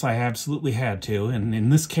this unless I absolutely had to, and in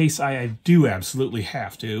this case I do absolutely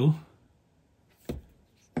have to.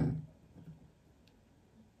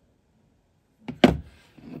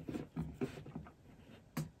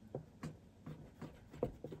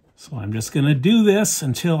 So I'm just going to do this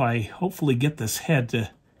until I hopefully get this head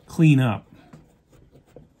to clean up.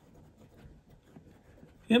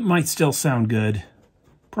 It might still sound good.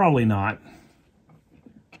 Probably not.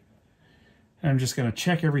 I'm just going to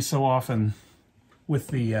check every so often with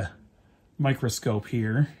the microscope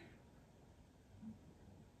here.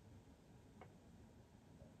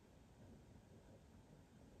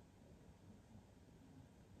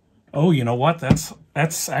 Oh, you know what? That's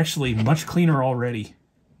actually much cleaner already.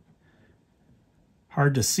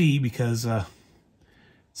 Hard to see because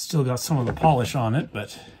still got some of the polish on it,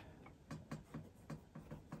 but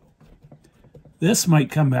this might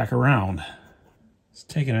come back around. Just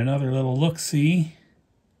taking another little look-see.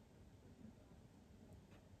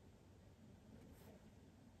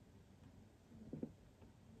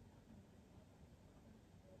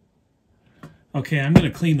 Okay, I'm going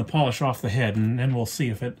to clean the polish off the head, and then we'll see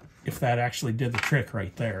if that actually did the trick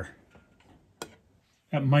right there.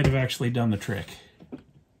 That might have actually done the trick.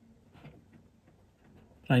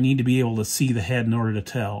 I need to be able to see the head in order to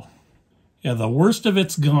tell. Yeah, the worst of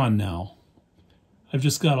it's gone now. I've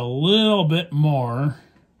just got a little bit more.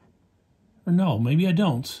 Or no, maybe I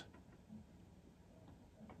don't.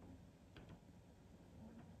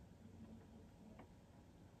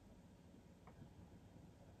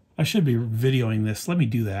 I should be videoing this. Let me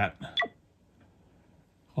do that.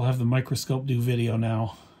 I'll have the microscope do video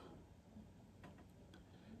now.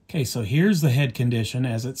 Okay, so here's the head condition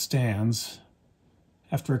as it stands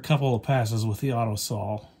after a couple of passes with the auto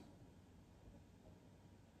saw.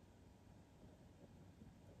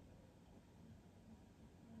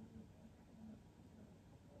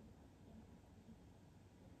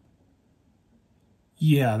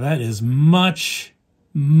 Yeah, that is much,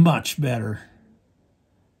 much better.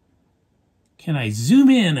 Can I zoom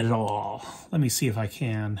in at all? Let me see if I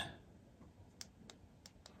can.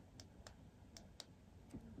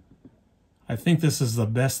 I think this is the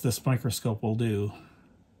best this microscope will do.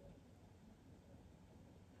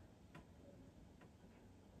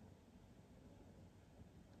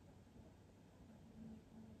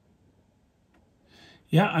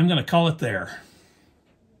 Yeah, I'm going to call it there.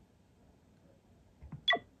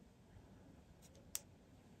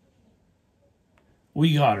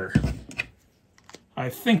 We got her. I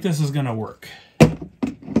think this is going to work.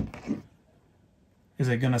 Is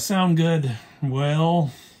it going to sound good?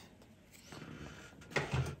 Well,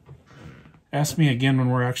 ask me again when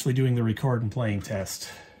we're actually doing the record and playing test.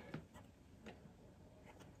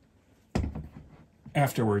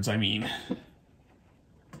 Afterwards, I mean.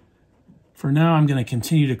 For now, I'm going to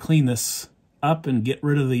continue to clean this up and get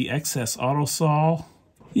rid of the excess auto saw.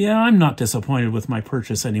 Yeah, I'm not disappointed with my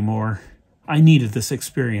purchase anymore. I needed this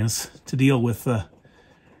experience to deal with, or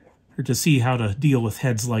to see how to deal with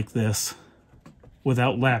heads like this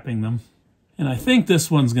without lapping them. And I think this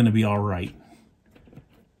one's going to be all right.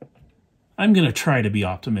 I'm going to try to be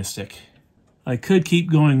optimistic. I could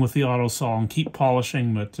keep going with the auto saw and keep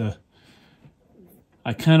polishing, but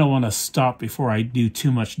I kind of want to stop before I do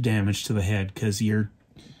too much damage to the head, because you're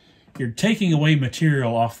taking away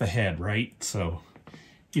material off the head, right? So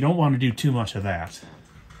you don't want to do too much of that.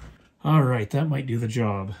 All right, that might do the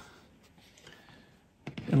job.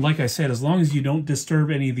 And like I said, as long as you don't disturb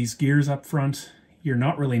any of these gears up front, you're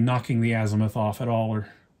not really knocking the azimuth off at all or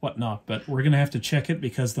whatnot. But we're going to have to check it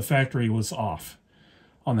because the factory was off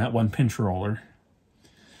on that one pinch roller.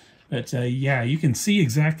 But yeah, you can see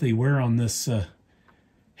exactly where on this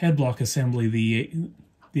head block assembly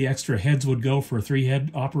the extra heads would go for a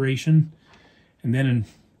 3-head operation. And then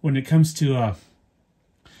when it comes to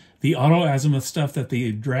the auto azimuth stuff that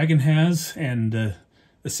the Dragon has and the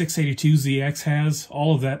 682ZX has,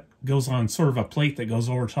 all of that goes on sort of a plate that goes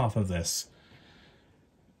over top of this.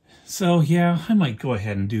 So yeah, I might go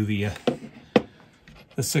ahead and do the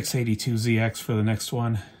 682ZX for the next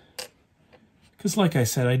one. Because like I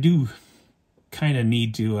said, I do kind of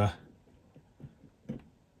need to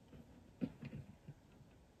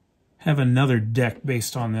have another deck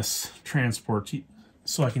based on this transport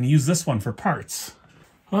so I can use this one for parts.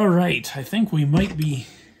 All right, I think we might be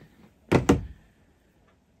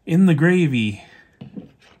in the gravy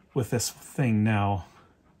with this thing now.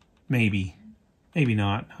 Maybe. Maybe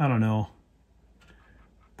not. I don't know.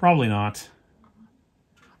 Probably not.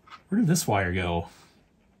 Where did this wire go?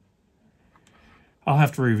 I'll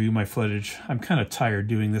have to review my footage. I'm kind of tired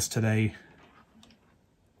doing this today.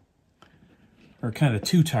 Or kind of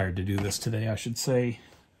too tired to do this today, I should say.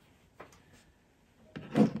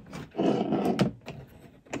 How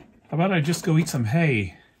about I just go eat some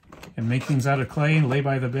hay and make things out of clay and lay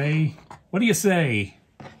by the bay? What do you say?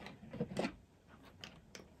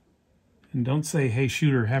 And don't say, hey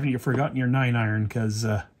shooter, haven't you forgotten your 9-iron? Because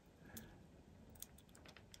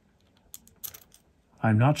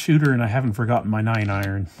I'm not shooter and I haven't forgotten my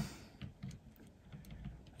 9-iron.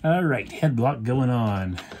 Alright, head block going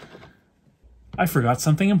on. I forgot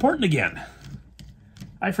something important again.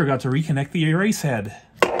 I forgot to reconnect the erase head.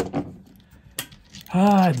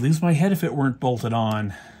 I'd lose my head if it weren't bolted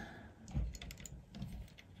on.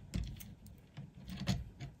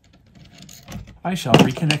 I shall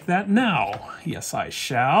reconnect that now. Yes, I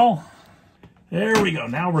shall. There we go.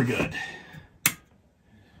 Now we're good.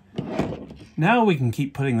 Now we can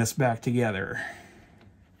keep putting this back together.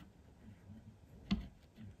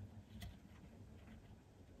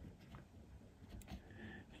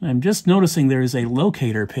 And I'm just noticing there is a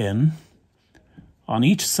locator pin on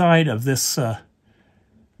each side of this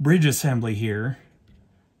bridge assembly here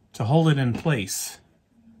to hold it in place.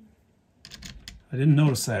 I didn't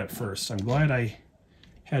notice that at first. I'm glad I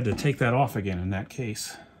had to take that off again in that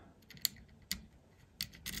case.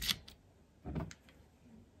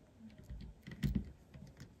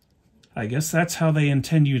 I guess that's how they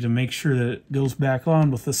intend you to make sure that it goes back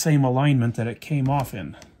on with the same alignment that it came off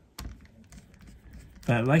in.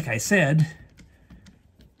 But like I said,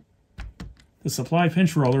 the supply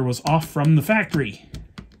pinch roller was off from the factory.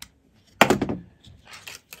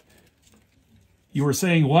 You were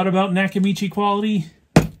saying, what about Nakamichi quality?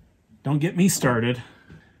 Don't get me started.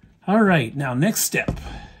 All right, now next step.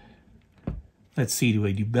 Let's see, do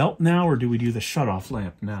we do belt now or do we do the shutoff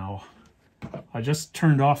lamp now? I just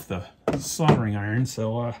turned off the soldering iron,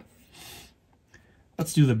 so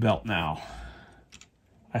let's do the belt now.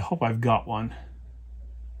 I hope I've got one.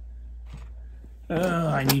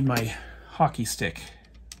 I need my hockey stick.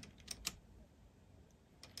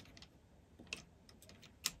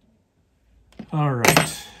 All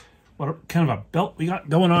right, what kind of a belt we got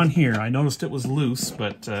going on here? I noticed it was loose,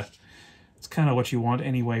 but it's kind of what you want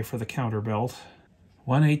anyway for the counter belt.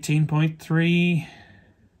 118.3.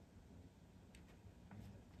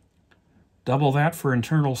 Double that for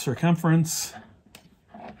internal circumference.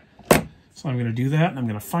 So I'm going to do that, and I'm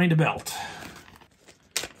going to find a belt.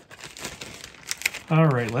 All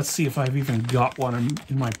right, let's see if I've even got one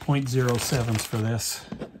in my .07s for this.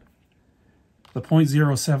 The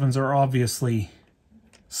 .07s are obviously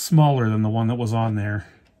smaller than the one that was on there.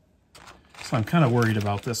 So I'm kind of worried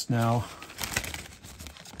about this now.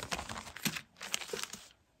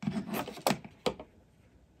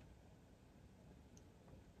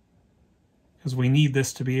 Because we need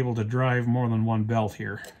this to be able to drive more than one belt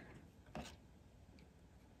here.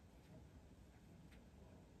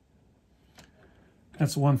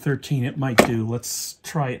 That's 113, it might do. Let's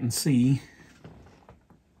try it and see.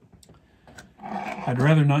 I'd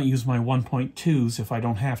rather not use my 1.2s if I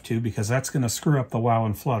don't have to, because that's going to screw up the wow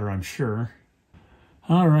and flutter, I'm sure.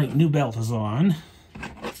 All right, new belt is on.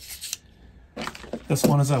 This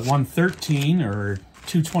one is at 113 or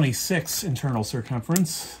 226 internal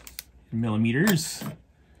circumference in millimeters.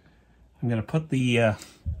 I'm going to put the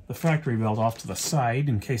factory belt off to the side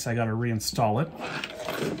in case I got to reinstall it.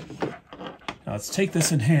 Now let's take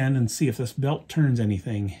this in hand and see if this belt turns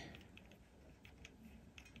anything.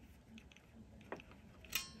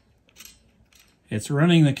 It's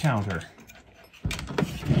running the counter.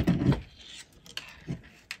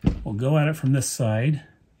 We'll go at it from this side.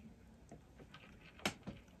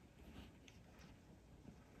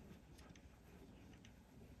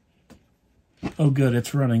 Oh good,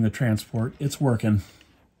 it's running the transport. It's working.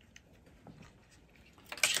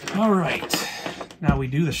 All right, now we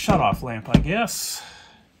do the shutoff lamp, I guess.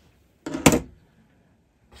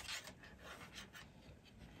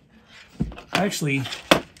 Actually,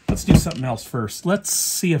 let's do something else first. Let's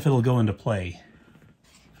see if it'll go into play.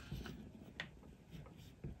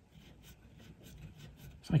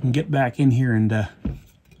 So I can get back in here and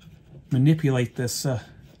manipulate this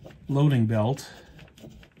loading belt.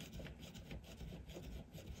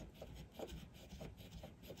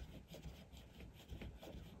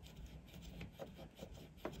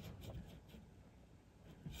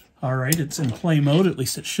 All right, it's in play mode, at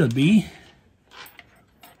least it should be.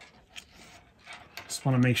 Just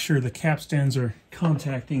want to make sure the capstans are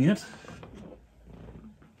contacting it.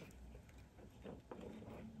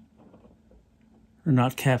 Or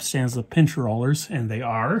not capstans, the pinch rollers, and they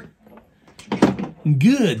are.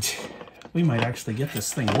 Good. We might actually get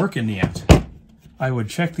this thing working yet. I would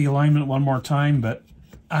check the alignment one more time, but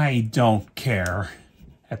I don't care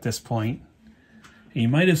at this point. And you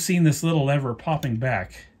might have seen this little lever popping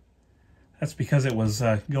back. That's because it was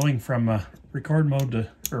going from record mode to,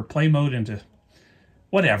 or play mode into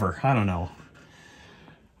whatever, I don't know.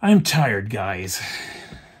 I'm tired, guys.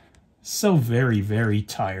 So very, very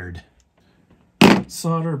tired.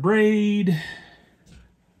 Solder braid,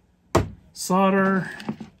 solder,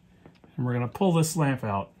 and we're gonna pull this lamp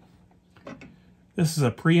out. This is a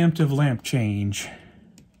preemptive lamp change.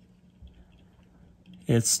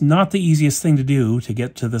 It's not the easiest thing to do to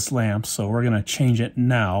get to this lamp, so we're gonna change it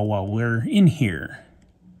now while we're in here.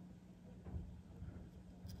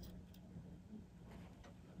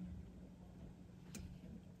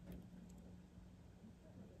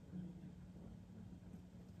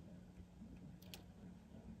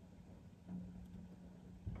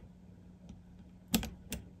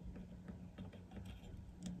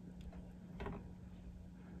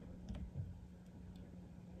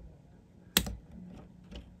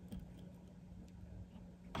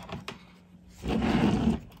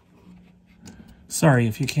 Sorry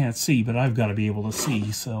if you can't see, but I've got to be able to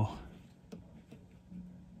see, so.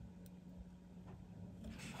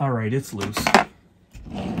 All right, it's loose.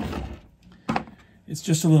 It's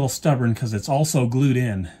just a little stubborn because it's also glued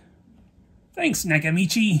in. Thanks,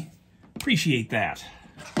 Nakamichi. Appreciate that.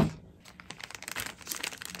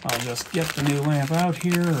 I'll just get the new lamp out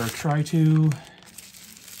here, or try to.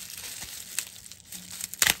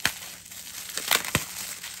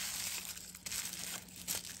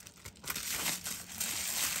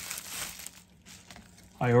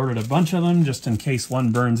 I ordered a bunch of them just in case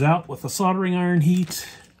one burns out with the soldering iron heat.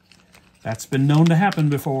 That's been known to happen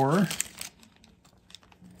before.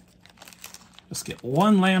 Just get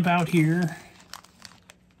one lamp out here.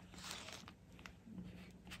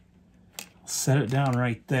 Set it down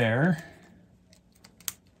right there.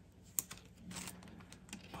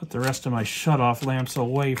 Put the rest of my shut-off lamps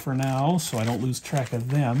away for now so I don't lose track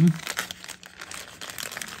of them.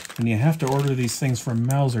 When you have to order these things from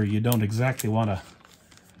Mauser, you don't exactly want to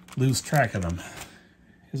lose track of them,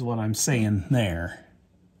 is what I'm saying there.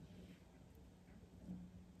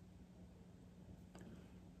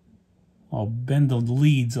 I'll bend the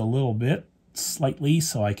leads a little bit, slightly,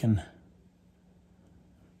 so I can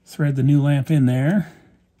thread the new lamp in there.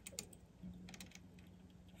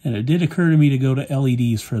 And it did occur to me to go to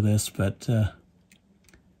LEDs for this, but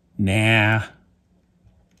nah.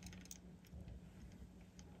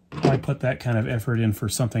 I put that kind of effort in for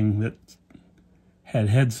something that had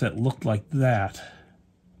heads that looked like that.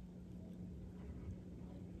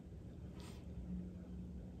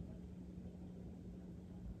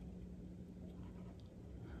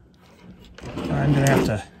 I'm going to have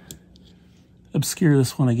to obscure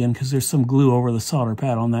this one again because there's some glue over the solder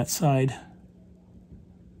pad on that side.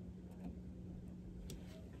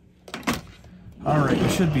 All right, we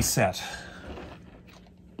should be set.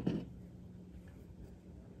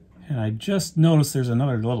 And I just noticed there's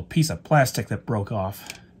another little piece of plastic that broke off.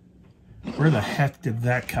 Where the heck did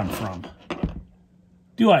that come from?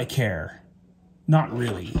 Do I care? Not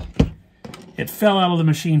really. It fell out of the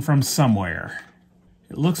machine from somewhere.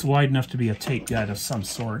 It looks wide enough to be a tape guide of some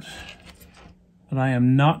sort. But I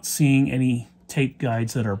am not seeing any tape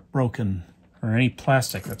guides that are broken, or any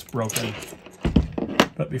plastic that's broken.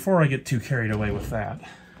 But before I get too carried away with that,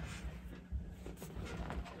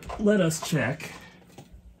 let us check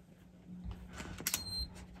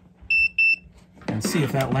and see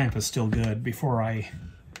if that lamp is still good before I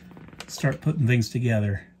start putting things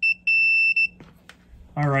together.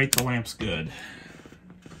 All right, the lamp's good.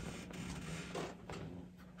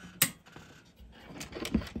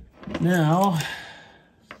 Now,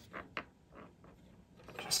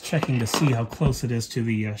 Just checking to see how close it is to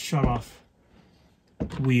the shut-off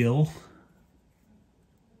wheel.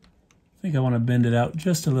 I think I want to bend it out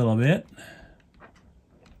just a little bit.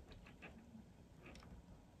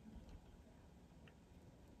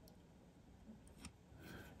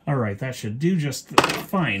 All right, that should do just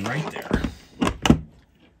fine right there.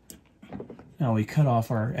 Now we cut off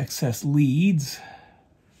our excess leads,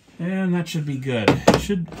 and that should be good. It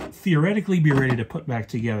should theoretically be ready to put back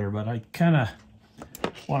together, but I kind of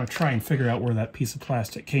want to try and figure out where that piece of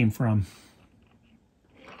plastic came from.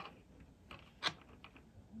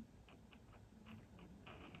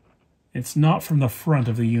 It's not from the front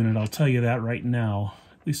of the unit, I'll tell you that right now.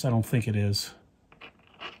 At least I don't think it is.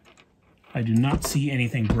 I do not see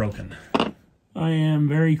anything broken. I am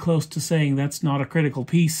very close to saying that's not a critical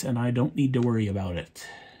piece and I don't need to worry about it.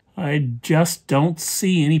 I just don't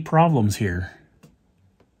see any problems here.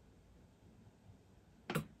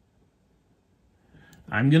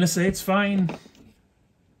 I'm gonna say it's fine.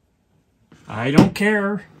 I don't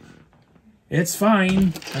care. It's fine.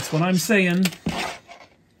 That's what I'm saying.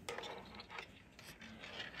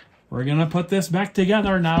 We're gonna put this back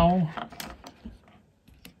together now.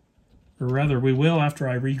 Or rather, we will after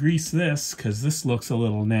I re-grease this, because this looks a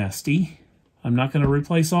little nasty. I'm not going to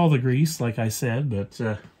replace all the grease, like I said, but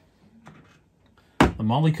the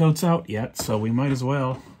moly coat's out yet, so we might as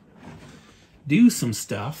well do some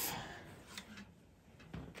stuff.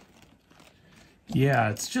 Yeah,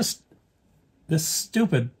 it's just this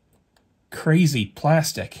stupid, crazy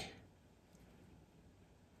plastic.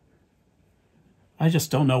 I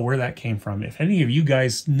just don't know where that came from. If any of you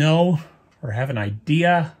guys know or have an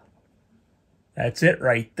idea, that's it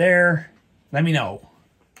right there. Let me know.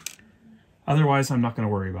 Otherwise, I'm not going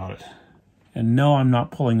to worry about it. And no, I'm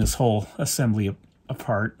not pulling this whole assembly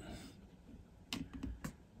apart.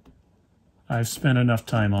 I've spent enough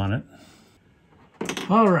time on it.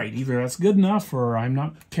 All right, either that's good enough or I'm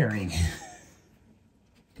not caring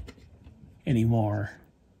anymore.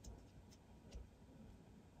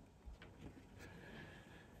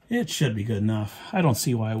 It should be good enough. I don't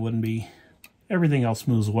see why it wouldn't be. Everything else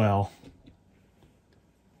moves well.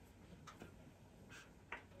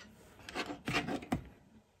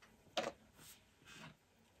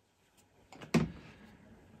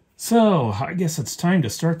 So, I guess it's time to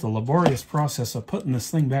start the laborious process of putting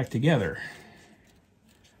this thing back together.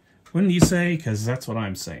 Wouldn't you say? Because that's what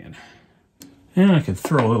I'm saying. And I could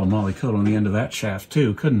throw a little moly coat on the end of that shaft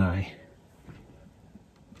too, couldn't I?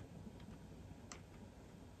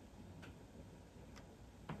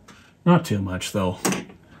 Not too much, though.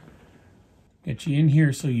 Get you in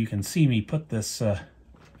here so you can see me put this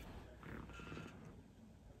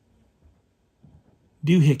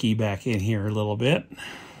doohickey back in here a little bit.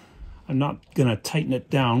 I'm not going to tighten it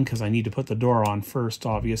down because I need to put the door on first,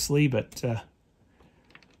 obviously, but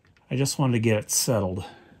I just wanted to get it settled.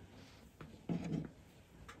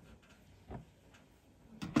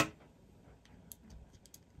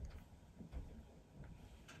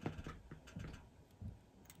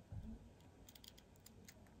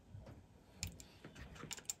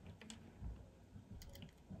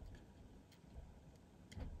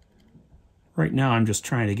 Right now I'm just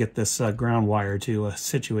trying to get this ground wire to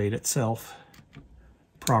situate itself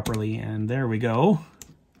properly, and there we go.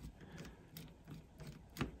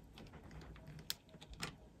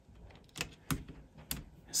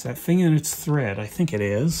 Is that thing in its thread? I think it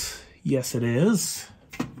is. Yes, it is.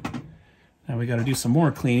 Now we got to do some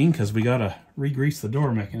more cleaning because we got to re-grease the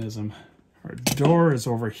door mechanism. Our door is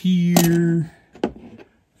over here.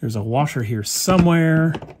 There's a washer here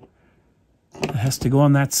somewhere. It has to go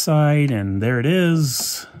on that side, and there it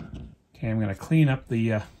is. Okay, I'm going to clean up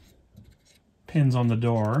the pins on the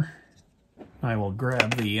door. I will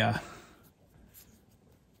grab the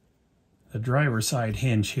driver's side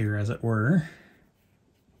hinge here, as it were,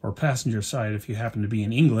 or passenger side if you happen to be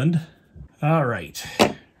in England. All right,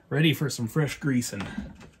 ready for some fresh greasing.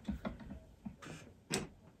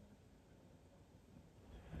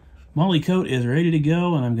 Moly coat is ready to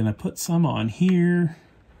go, and I'm going to put some on here.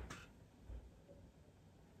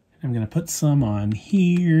 I'm going to put some on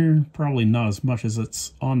here. Probably not as much as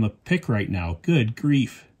it's on the pick right now. Good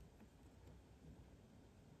grief.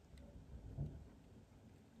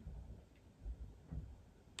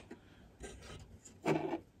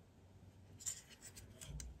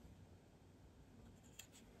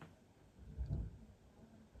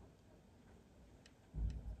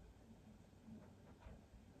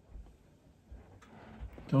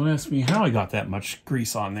 Don't ask me how I got that much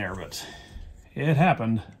grease on there, but it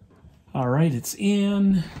happened. All right, it's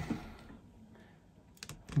in.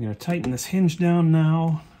 I'm going to tighten this hinge down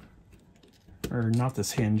now. Or not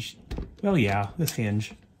this hinge, Well, yeah, this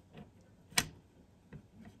hinge.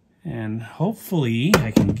 And hopefully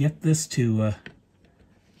I can get this to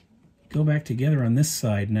go back together on this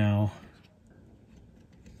side now.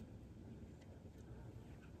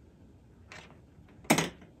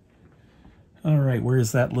 All right,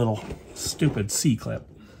 where's that little stupid C-clip?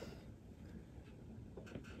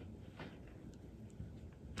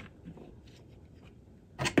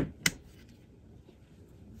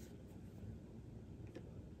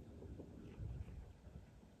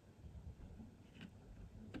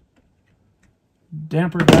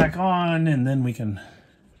 Damper back on, and then we can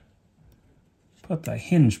put the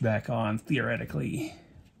hinge back on, theoretically.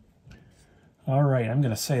 All right, I'm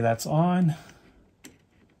going to say that's on.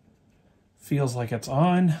 Feels like it's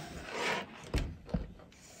on.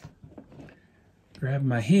 Grab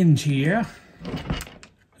my hinge here.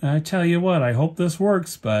 I tell you what, I hope this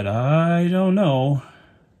works, but I don't know.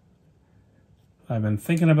 I've been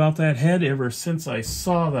thinking about that head ever since I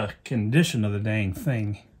saw the condition of the dang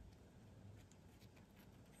thing.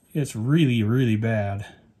 It's really, really bad.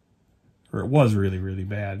 Or it was really, really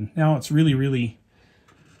bad. Now it's really, really...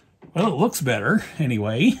 Well, it looks better,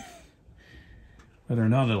 anyway. Whether or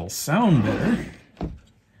not it'll sound better.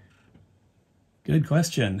 Good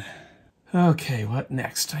question. Okay, what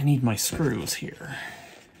next? I need my screws here.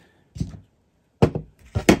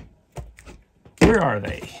 Where are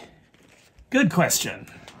they? Good question.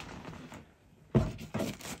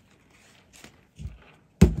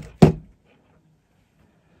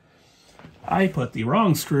 I put the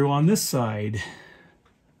wrong screw on this side.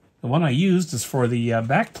 The one I used is for the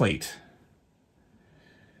back plate.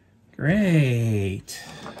 Great.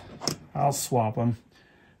 I'll swap them.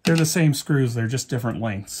 They're the same screws, they're just different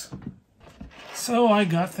lengths. So I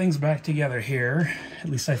got things back together here. At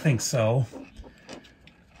least I think so.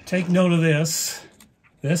 Take note of this.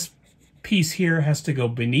 This piece here has to go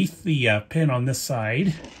beneath the pin on this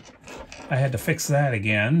side. I had to fix that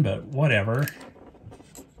again, but whatever.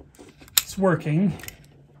 It's working.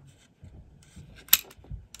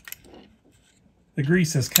 The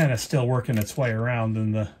grease is kind of still working its way around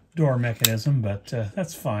in the door mechanism, but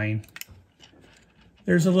that's fine.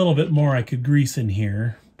 There's a little bit more I could grease in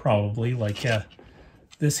here, probably, like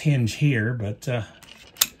this hinge here, but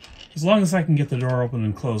as long as I can get the door open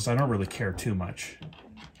and closed, I don't really care too much.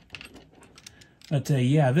 But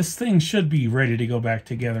yeah, this thing should be ready to go back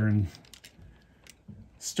together and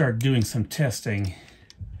start doing some testing.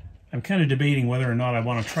 I'm kind of debating whether or not I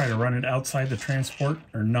want to try to run it outside the transport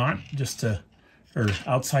or not, or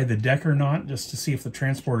outside the deck or not, just to see if the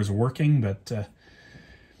transport is working, but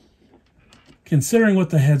considering what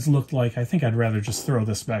the heads looked like, I think I'd rather just throw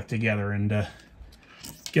this back together and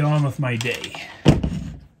get on with my day.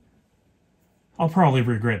 I'll probably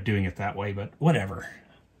regret doing it that way, but whatever.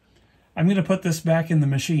 I'm going to put this back in the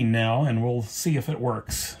machine now, and we'll see if it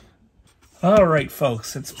works. Alright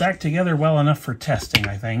folks, it's back together well enough for testing,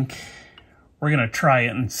 I think. We're going to try it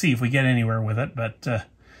and see if we get anywhere with it, but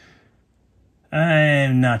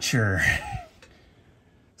I'm not sure.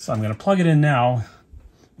 So I'm going to plug it in now,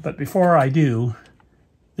 but before I do,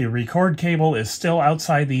 the record cable is still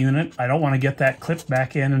outside the unit. I don't want to get that clipped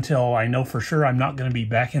back in until I know for sure I'm not going to be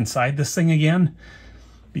back inside this thing again,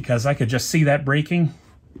 because I could just see that breaking,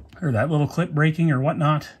 or that little clip breaking or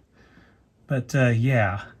whatnot. But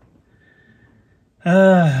yeah.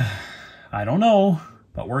 I don't know,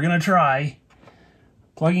 but we're going to try.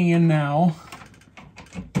 Plugging in now.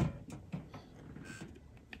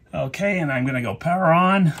 Okay, and I'm going to go power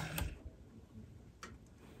on.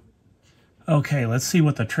 Okay, let's see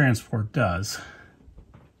what the transport does.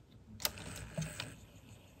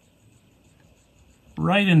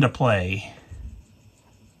 Right into play.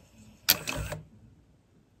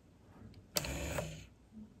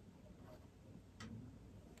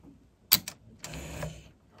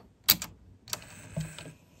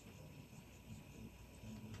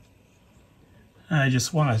 I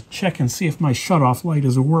just want to check and see if my shutoff light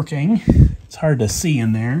is working. It's hard to see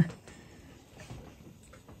in there.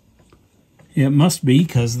 It must be,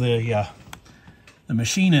 because the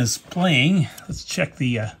machine is playing. Let's check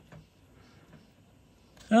the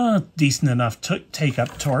decent enough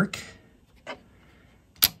take-up torque.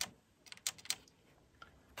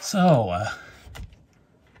 So,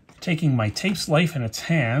 taking my tape's life in its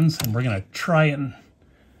hands, and we're going to try it and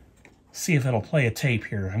see if it'll play a tape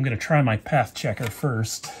here. I'm going to try my path checker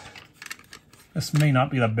first. This may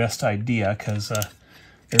not be the best idea because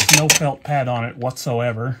there's no felt pad on it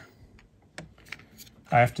whatsoever.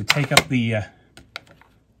 I have to take up the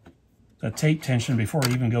tape tension before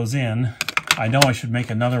it even goes in. I know I should make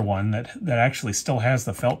another one that actually still has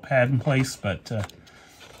the felt pad in place, but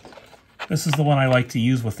This is the one I like to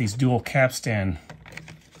use with these dual capstan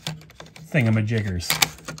thingamajiggers.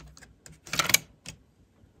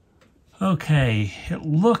 Okay, it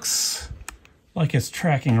looks like it's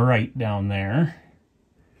tracking right down there.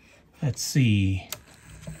 Let's see.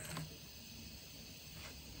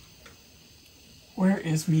 Where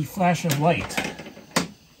is me flash of light?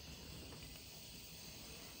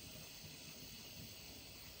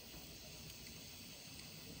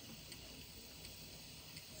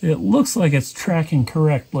 It looks like it's tracking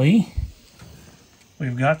correctly.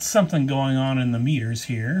 We've got something going on in the meters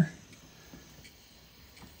here.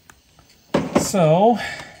 So,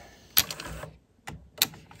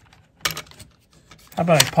 how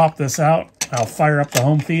about I pop this out, I'll fire up the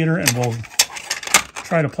home theater, and we'll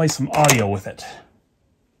try to play some audio with it.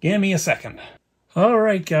 Give me a second.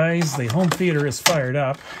 Alright guys, the home theater is fired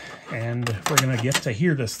up, and we're going to get to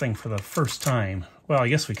hear this thing for the first time. Well, I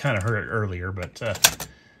guess we kind of heard it earlier, but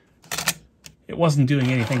it wasn't doing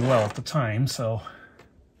anything well at the time, so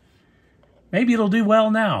maybe it'll do well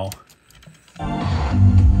now.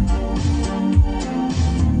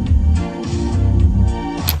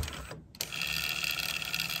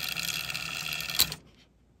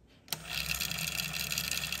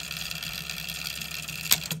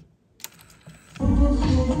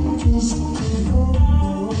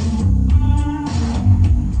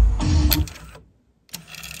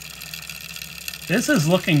 This is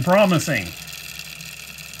looking promising.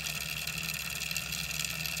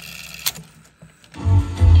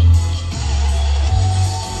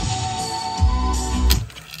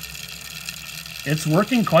 It's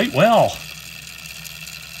working quite well.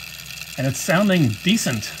 And it's sounding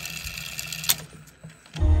decent.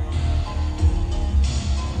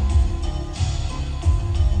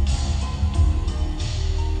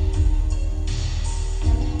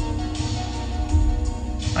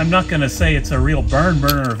 I'm not going to say it's a real barn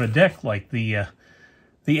burner of a deck like the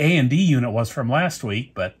A&D unit was from last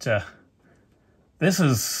week, but this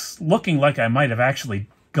is looking like I might have actually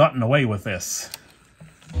gotten away with this.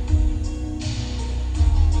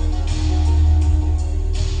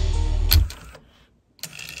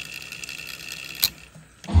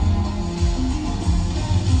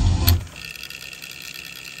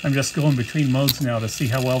 I'm just going between modes now to see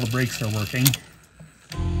how well the brakes are working.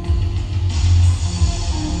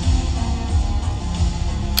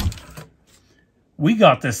 We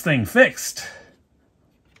got this thing fixed.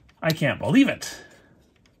 I can't believe it.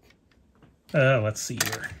 Let's see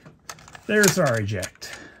here. There's our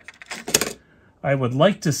eject. I would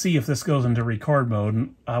like to see if this goes into record mode,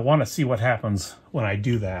 and I want to see what happens when I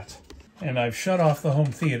do that. And I've shut off the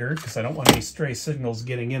home theater because I don't want any stray signals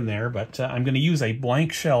getting in there, but I'm going to use a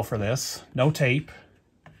blank shell for this, no tape.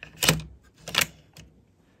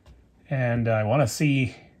 And I want to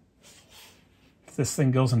see if this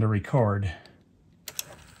thing goes into record.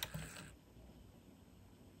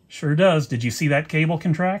 Sure does. Did you see that cable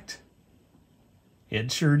contract?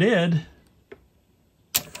 It sure did.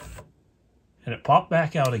 And it popped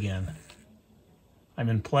back out again. I'm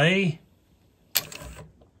in play.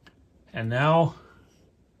 And now,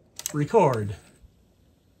 record.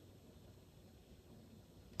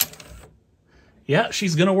 Yeah,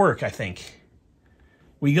 she's gonna work, I think.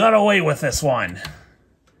 We got away with this one.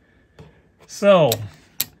 So,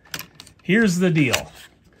 here's the deal.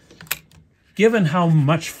 Given how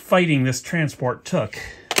much fighting this transport took,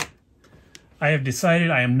 I have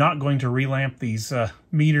decided I am not going to relamp these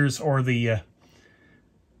meters or the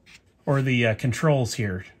controls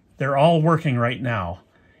here. They're all working right now,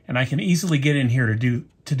 and I can easily get in here to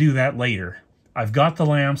do that later. I've got the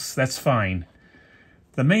lamps, that's fine.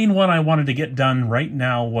 The main one I wanted to get done right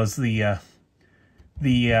now was the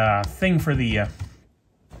thing for the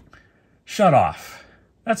shut off.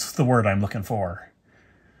 That's the word I'm looking for.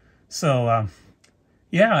 So,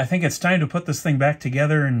 yeah, I think it's time to put this thing back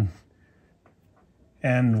together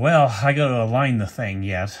and well, I gotta align the thing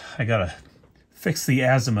yet. I gotta fix the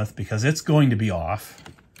azimuth because it's going to be off.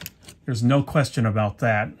 There's no question about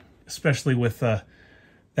that, especially with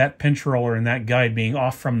that pinch roller and that guide being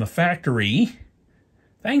off from the factory.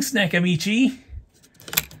 Thanks, Nakamichi.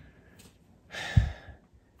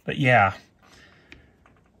 But yeah,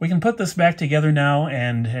 we can put this back together now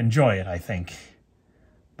and enjoy it, I think.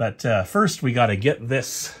 But first we got to get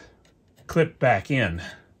this clip back in.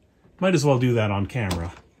 Might as well do that on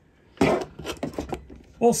camera.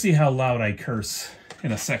 We'll see how loud I curse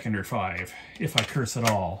in a second or 5, if I curse at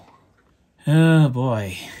all. Oh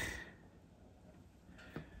boy.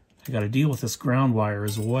 I got to deal with this ground wire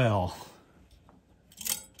as well.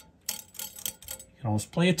 You can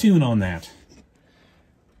almost play a tune on that.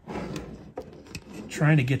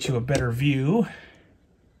 Trying to get you a better view.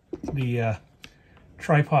 The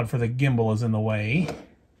tripod for the gimbal is in the way.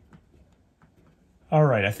 All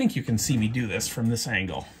right, I think you can see me do this from this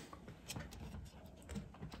angle.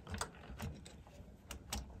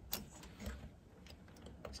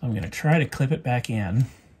 So I'm going to try to clip it back in.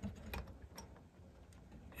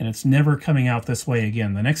 And it's never coming out this way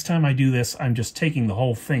again. The next time I do this, I'm just taking the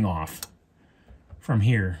whole thing off from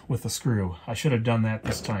here with the screw. I should have done that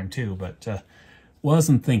this time too, but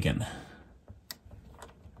wasn't thinking.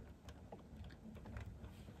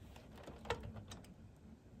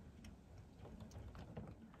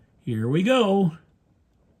 Here we go.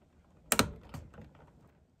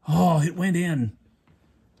 Oh, it went in.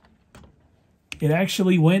 It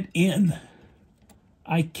actually went in.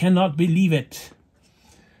 I cannot believe it.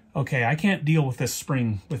 Okay, I can't deal with this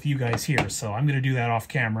spring with you guys here, so I'm going to do that off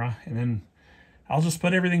camera, and then I'll just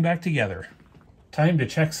put everything back together. Time to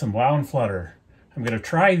check some wow and flutter. I'm going to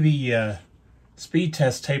try the speed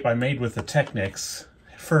test tape I made with the Technics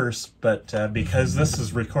first, but because this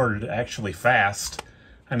is recorded actually fast,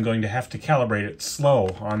 I'm going to have to calibrate it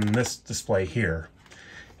slow on this display here.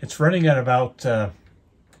 It's running at about,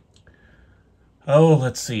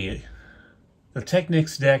 let's see. The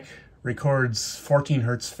Technics deck records 14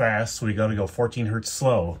 hertz fast, so we got to go 14 hertz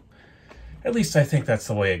slow. At least I think that's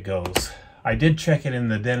the way it goes. I did check it in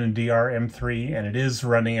the Denon DR M3, and it is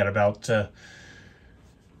running at about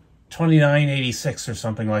 2986 or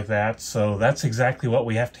something like that, so that's exactly what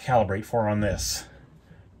we have to calibrate for on this.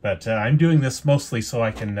 But I'm doing this mostly so I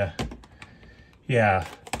can,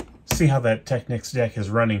 see how that Technics deck is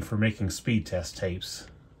running for making speed test tapes.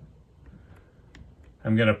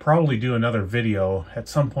 I'm going to probably do another video at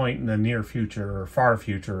some point in the near future or far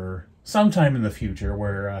future or sometime in the future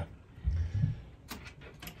where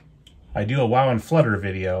I do a wow and flutter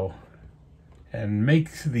video and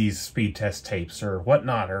make these speed test tapes or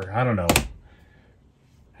whatnot, or I don't know.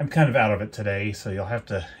 I'm kind of out of it today, so you'll have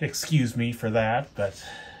to excuse me for that, but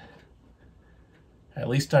at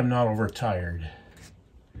least I'm not overtired.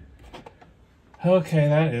 Okay,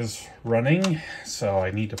 that is running, so I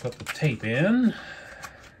need to put the tape in.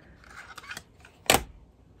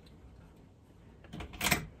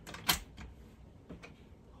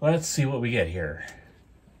 Let's see what we get here.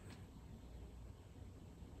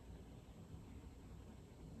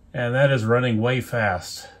 And that is running way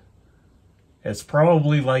fast. It's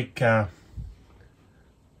probably like, well,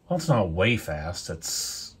 it's not way fast.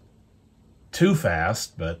 It's too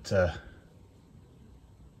fast, but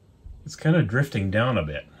it's kind of drifting down a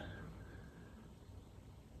bit.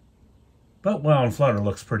 But wow and flutter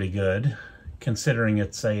looks pretty good, considering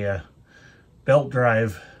it's a belt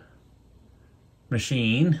drive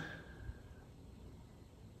machine.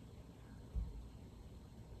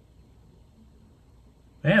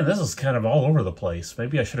 Man, this is kind of all over the place.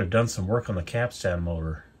 Maybe I should have done some work on the capstan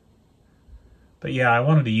motor. But yeah, I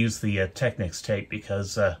wanted to use the Technics tape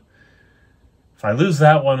because if I lose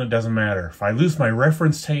that one, it doesn't matter. If I lose my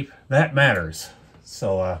reference tape, that matters.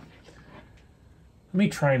 So let me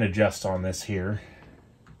try and adjust on this here.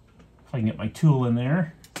 If I can get my tool in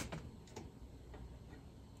there.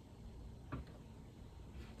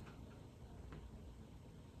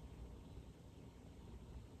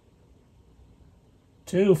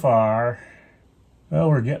 Too far. Well,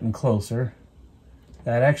 we're getting closer.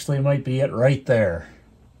 That actually might be it right there.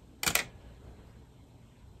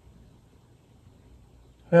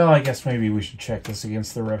 Well, I guess maybe we should check this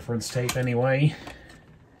against the reference tape anyway.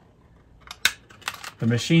 The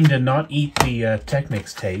machine did not eat the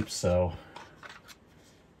Technics tape, so...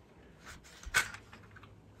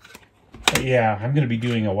 But yeah, I'm going to be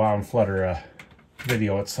doing a wow and flutter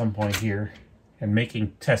video at some point here, and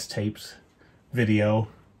making test tapes video.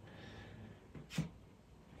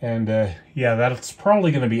 And yeah, that's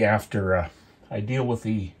probably going to be after I deal with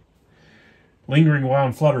the lingering wow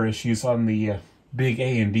and flutter issues on the big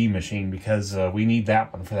A&D machine, because we need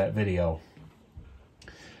that one for that video.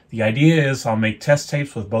 The idea is I'll make test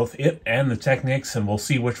tapes with both it and the Technics, and we'll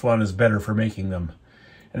see which one is better for making them.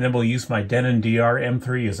 And then we'll use my Denon DR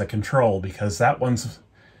M3 as a control, because that one's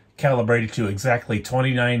calibrated to exactly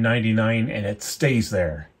 2999 and it stays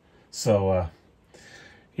there. So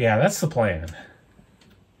yeah, that's the plan.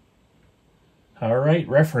 Alright,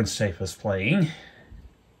 reference tape is playing.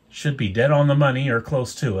 Should be dead on the money or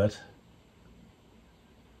close to it.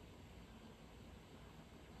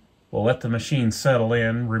 We'll let the machine settle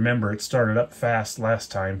in. Remember, it started up fast last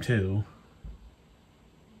time too.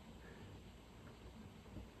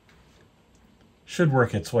 Should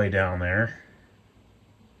work its way down there.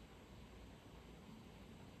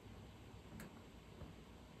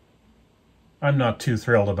 I'm not too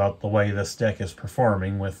thrilled about the way this deck is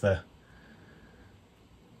performing with the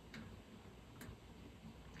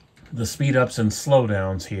the speed ups and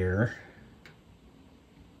slowdowns here.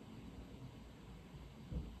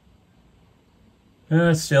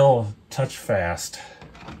 It's still a touch fast.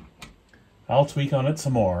 I'll tweak on it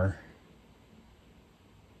some more.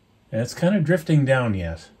 And it's kind of drifting down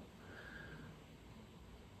yet.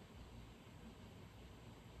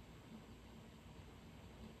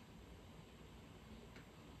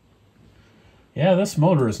 Yeah, this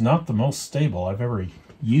motor is not the most stable I've ever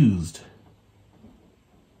used.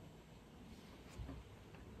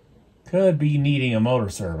 Could be needing a motor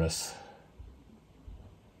service.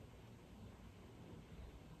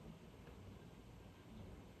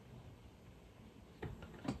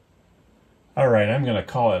 Alright, I'm going to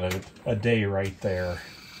call it a day right there.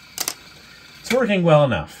 It's working well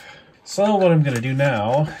enough. So what I'm going to do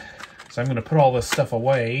now is I'm going to put all this stuff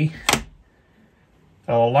away.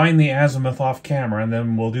 I'll align the azimuth off camera and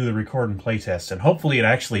then we'll do the record and play test. And hopefully it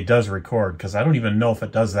actually does record, because I don't even know if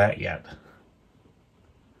it does that yet.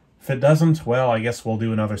 If it doesn't, well, I guess we'll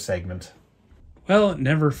do another segment. Well, it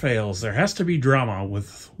never fails. There has to be drama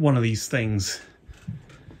with one of these things.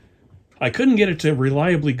 I couldn't get it to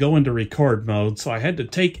reliably go into record mode, so I had to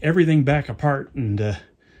take everything back apart and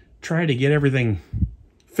try to get everything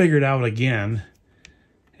figured out again.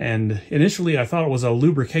 And initially I thought it was a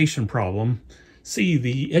lubrication problem. See,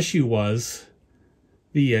 the issue was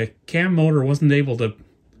the cam motor wasn't able to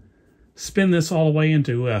spin this all the way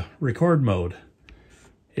into record mode.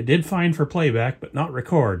 It did fine for playback, but not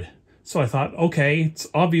record. So I thought, okay, it's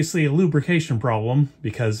obviously a lubrication problem,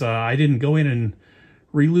 because I didn't go in and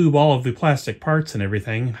relube all of the plastic parts and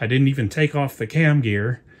everything. I didn't even take off the cam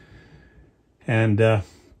gear. And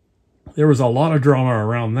there was a lot of drama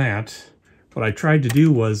around that. What I tried to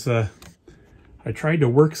do was I tried to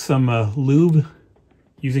work some lube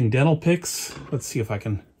using dental picks. Let's see if I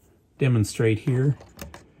can demonstrate here.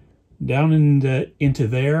 Down into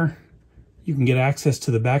there. You can get access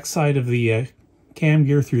to the backside of the cam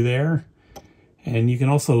gear through there. And you can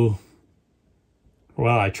also,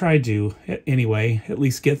 well, I tried to, anyway, at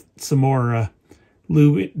least get some more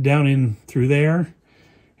lube down in through there.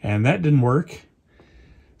 And that didn't work.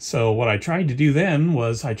 So what I tried to do then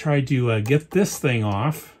was I tried to get this thing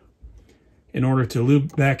off in order to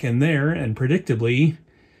lube back in there, and predictably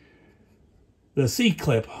the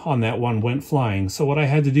C-clip on that one went flying. So what I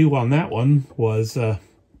had to do on that one was I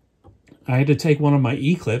had to take one of my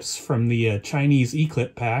E-clips from the Chinese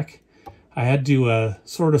E-clip pack. I had to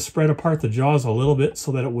sort of spread apart the jaws a little bit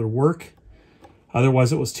so that it would work.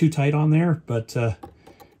 Otherwise it was too tight on there. But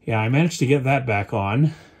yeah, I managed to get that back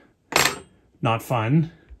on. Not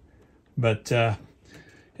fun. But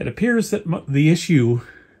it appears that the issue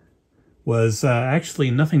was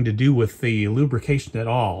actually nothing to do with the lubrication at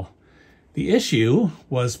all. The issue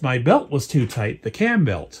was my belt was too tight, the cam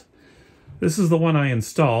belt. This is the one I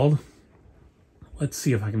installed. Let's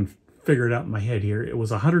see if I can figure it out in my head here. It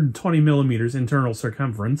was 120 millimeters internal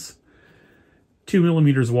circumference, 2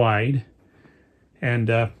 millimeters wide,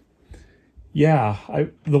 and yeah,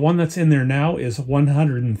 the one that's in there now is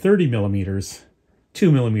 130 millimeters,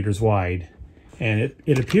 2 millimeters wide, and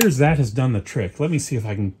it appears that has done the trick. Let me see if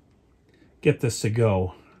I can get this to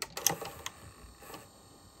go.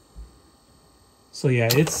 So yeah,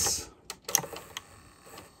 it's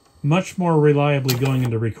much more reliably going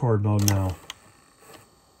into record mode now.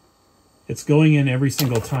 It's going in every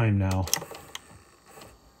single time now.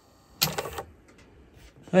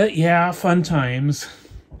 Yeah, fun times.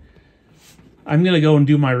 I'm going to go and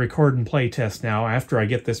do my record and play test now after I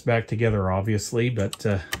get this back together, obviously. But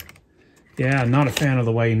yeah, I'm not a fan of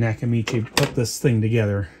the way Nakamichi put this thing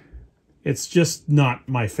together. It's just not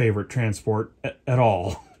my favorite transport at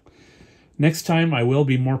all. Next time I will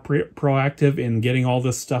be more proactive in getting all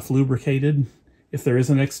this stuff lubricated, if there is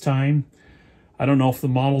a next time. I don't know if the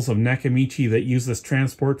models of Nakamichi that use this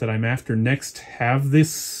transport that I'm after next have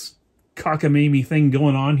this cockamamie thing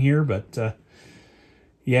going on here, but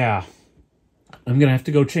yeah. I'm going to have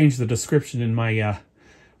to go change the description in my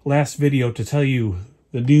last video to tell you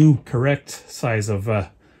the new correct size of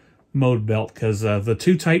mode belt, because the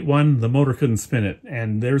too tight one, the motor couldn't spin it.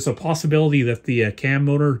 And there's a possibility that the cam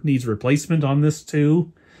motor needs replacement on this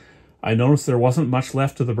too. I noticed there wasn't much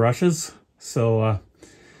left of the brushes, so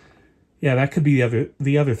yeah, that could be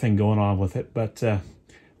the other thing going on with it. But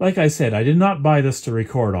like I said, I did not buy this to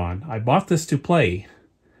record on. I bought this to play.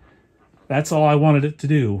 That's all I wanted it to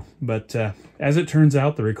do. But as it turns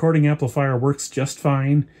out, the recording amplifier works just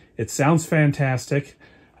fine. It sounds fantastic.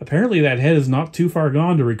 Apparently that head is not too far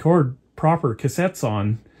gone to record proper cassettes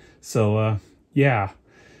on. So yeah,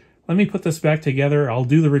 let me put this back together. I'll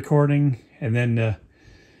do the recording, and then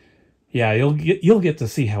yeah, you'll get to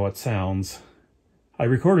see how it sounds. I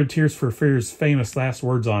recorded Tears for Fears' famous last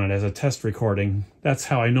words on it as a test recording. That's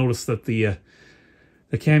how I noticed that the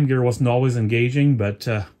cam gear wasn't always engaging, but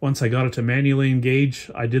once I got it to manually engage,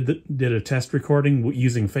 I did a test recording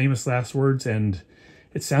using famous last words, and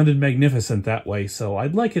it sounded magnificent that way, so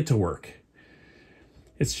I'd like it to work.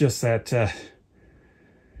 It's just that,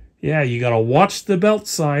 yeah, you gotta watch the belt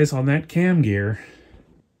size on that cam gear.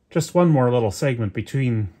 Just one more little segment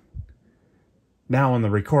between now and the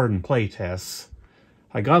record and play tests.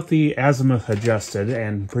 I got the azimuth adjusted,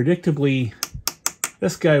 and predictably,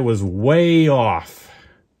 this guy was way off.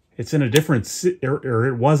 It's in a different or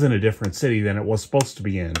it was in a different city than it was supposed to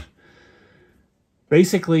be in.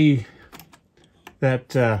 Basically,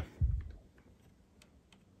 that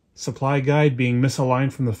supply guide being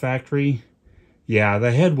misaligned from the factory, yeah,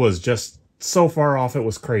 the head was just so far off it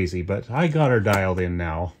was crazy, but I got her dialed in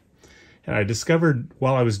now. And I discovered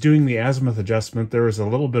while I was doing the azimuth adjustment, there was a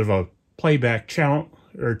little bit of a playback channel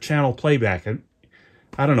playback.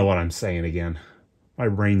 I don't know what I'm saying again. My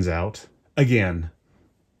brain's out. Again.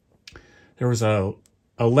 There was a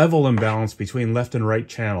level imbalance between left and right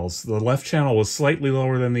channels. The left channel was slightly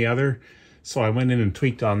lower than the other, so I went in and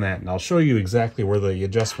tweaked on that, and I'll show you exactly where the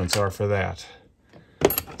adjustments are for that.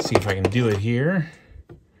 Let's see if I can do it here.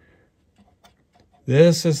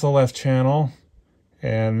 This is the left channel,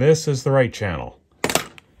 and this is the right channel.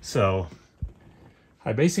 So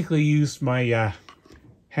I basically used my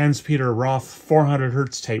Hans-Peter Roth 400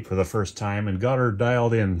 Hertz tape for the first time and got her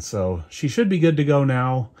dialed in, so she should be good to go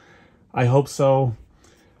now. I hope so.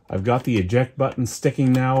 I've got the eject button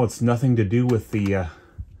sticking now. It's nothing to do with the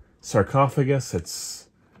sarcophagus. It's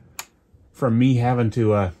from me having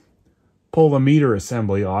to pull the meter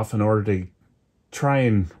assembly off in order to try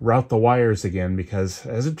and route the wires again, because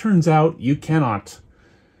as it turns out, you cannot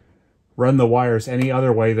run the wires any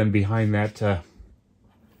other way than behind that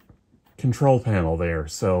control panel there.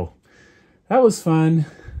 So that was fun.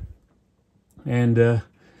 And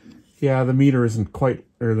yeah, the meter isn't quite,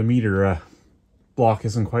 or the meter block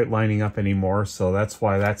isn't quite lining up anymore, so that's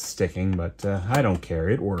why that's sticking, but I don't care,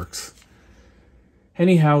 it works.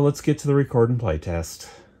 Anyhow, let's get to the record and play test.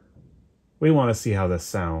 We want to see how this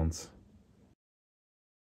sounds.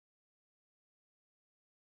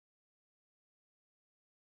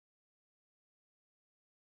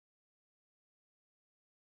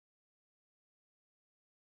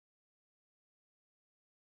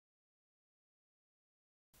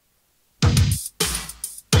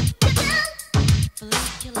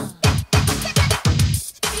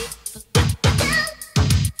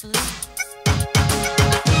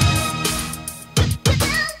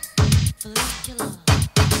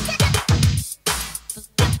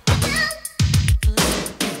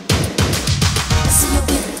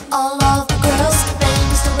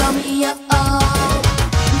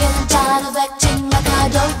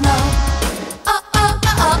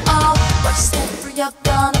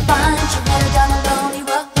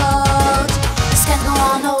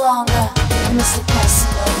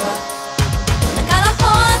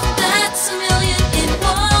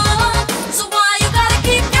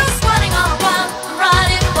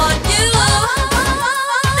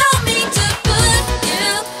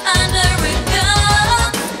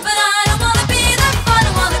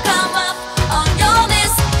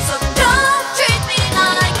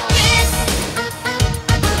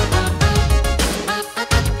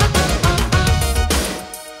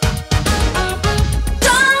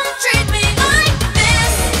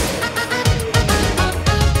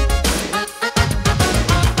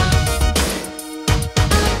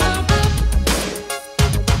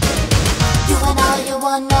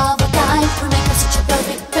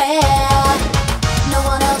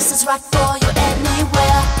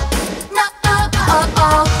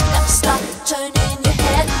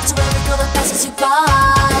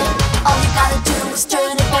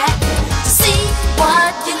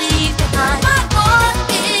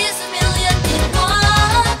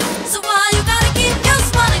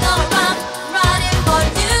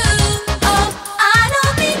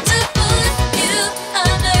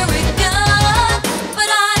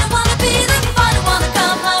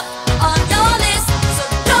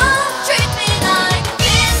 Treat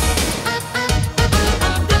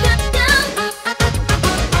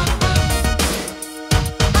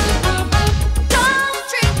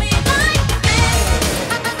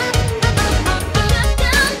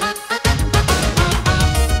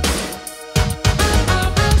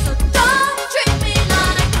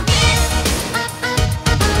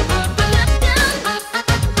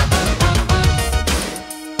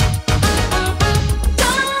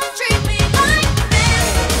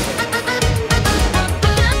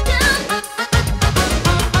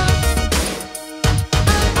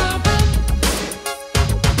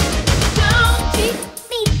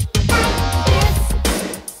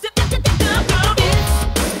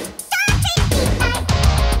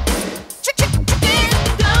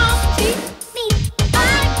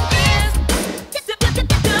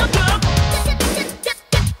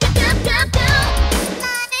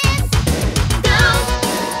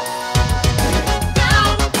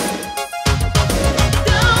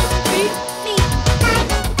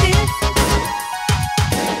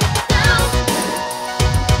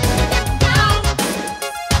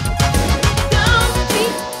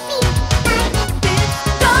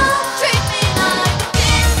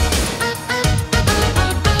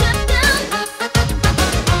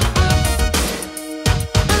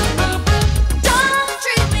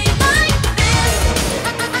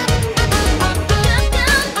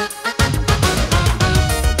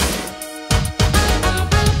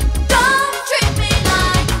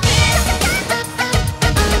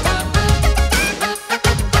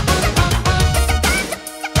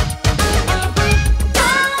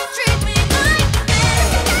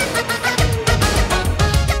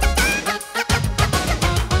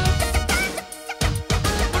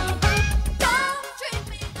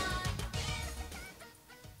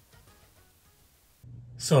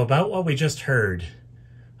So about what we just heard,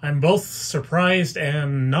 I'm both surprised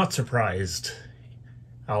and not surprised.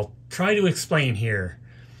 I'll try to explain here.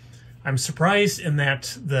 I'm surprised in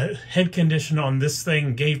that the head condition on this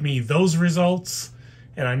thing gave me those results,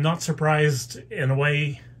 and I'm not surprised in a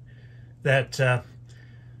way that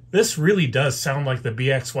this really does sound like the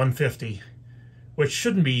BX150, which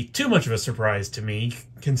shouldn't be too much of a surprise to me,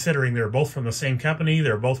 considering they're both from the same company,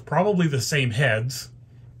 they're both probably the same heads.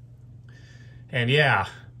 And yeah,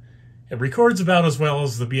 it records about as well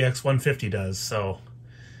as the BX150 does, so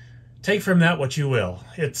take from that what you will.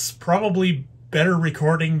 It's probably better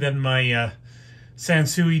recording than my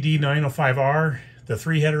Sansui D905R, the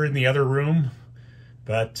 3-header in the other room,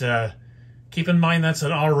 but keep in mind that's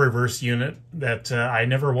an auto reverse unit that I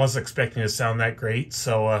never was expecting to sound that great,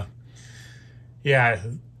 so yeah,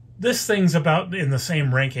 this thing's about in the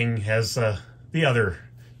same ranking as the other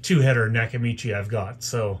 2-header Nakamichi I've got,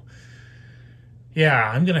 so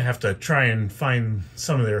yeah, I'm going to have to try and find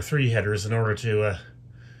some of their 3-headers in order to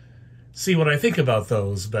see what I think about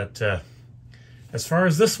those. But as far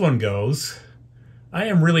as this one goes, I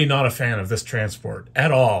am really not a fan of this transport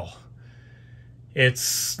at all.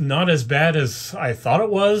 It's not as bad as I thought it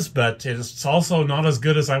was, but it's also not as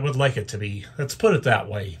good as I would like it to be. Let's put it that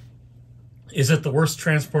way. Is it the worst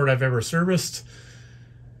transport I've ever serviced?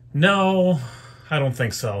 No, I don't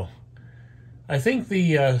think so. I think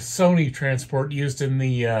the Sony transport used in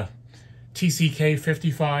the TCK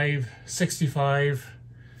 55, 65,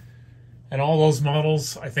 and all those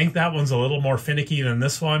models, I think that one's a little more finicky than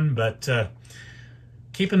this one, but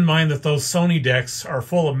keep in mind that those Sony decks are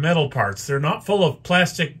full of metal parts. They're not full of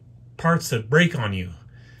plastic parts that break on you.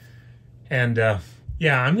 And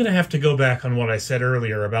yeah, I'm going to have to go back on what I said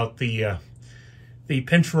earlier about the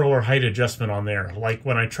pinch roller height adjustment on there. Like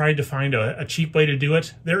when I tried to find a cheap way to do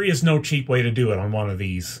it, there is no cheap way to do it on one of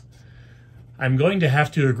these. I'm going to have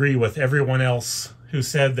to agree with everyone else who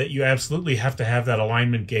said that you absolutely have to have that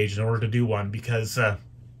alignment gauge in order to do one, because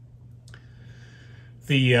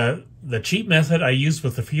the cheap method I used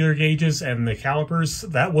with the feeler gauges and the calipers,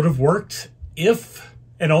 that would have worked if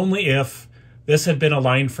and only if this had been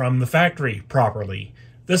aligned from the factory properly.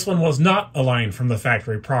 This one was not aligned from the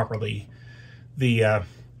factory properly. The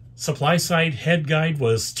supply side head guide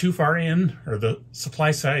was too far in, or the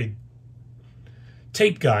supply side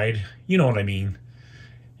tape guide, you know what I mean.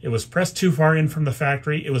 It was pressed too far in from the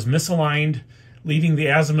factory. It was misaligned, leaving the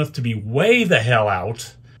azimuth to be way the hell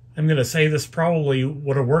out. I'm going to say this probably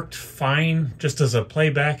would have worked fine just as a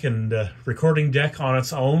playback and recording deck on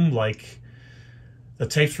its own, like the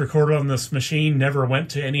tapes recorded on this machine never went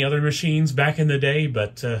to any other machines back in the day,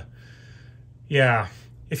 but yeah.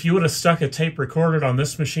 If you would have stuck a tape recorded on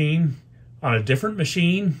this machine, on a different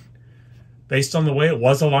machine, based on the way it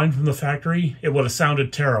was aligned from the factory, it would have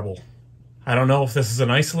sounded terrible. I don't know if this is an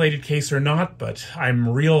isolated case or not, but I'm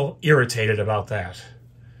real irritated about that.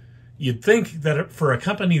 You'd think that for a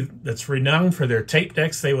company that's renowned for their tape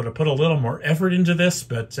decks, they would have put a little more effort into this,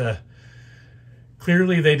 but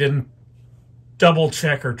clearly they didn't double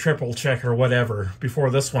check or triple check or whatever before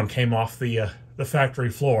this one came off the factory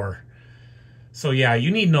floor. So yeah,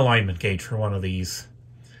 you need an alignment gauge for one of these.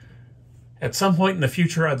 At some point in the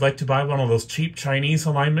future, I'd like to buy one of those cheap Chinese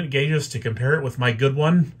alignment gauges to compare it with my good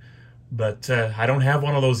one, but I don't have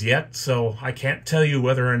one of those yet, so I can't tell you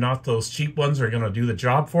whether or not those cheap ones are going to do the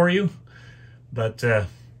job for you. But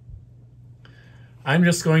I'm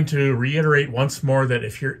just going to reiterate once more that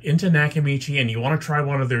if you're into Nakamichi and you want to try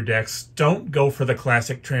one of their decks, don't go for the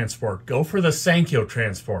classic transport. Go for the Sankyo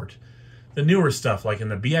transport. The newer stuff, like in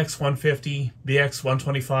the BX150,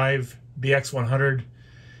 BX125, BX100,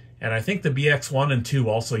 and I think the BX1 and 2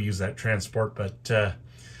 also use that transport, but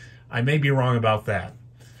I may be wrong about that.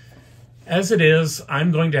 As it is,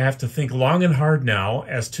 I'm going to have to think long and hard now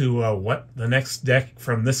as to what the next deck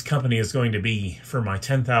from this company is going to be for my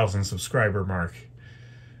 10,000 subscriber mark.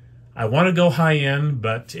 I want to go high-end,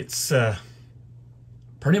 but it's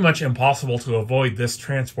pretty much impossible to avoid this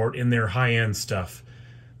transport in their high-end stuff.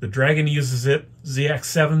 The Dragon uses it,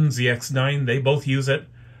 ZX7, ZX9, they both use it.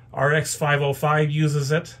 RX505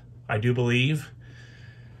 uses it, I do believe.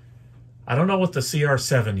 I don't know what the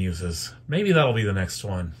CR7 uses. Maybe that'll be the next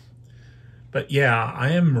one. But yeah,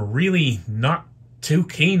 I am really not too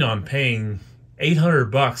keen on paying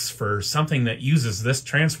 $800 for something that uses this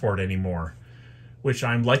transport anymore, which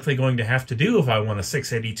I'm likely going to have to do if I want a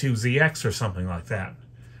 682ZX or something like that.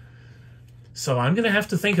 So I'm going to have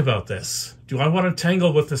to think about this. Do I want to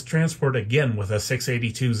tangle with this transport again with a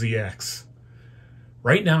 682ZX?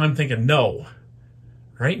 Right now I'm thinking no.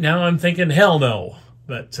 Right now I'm thinking hell no.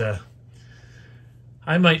 But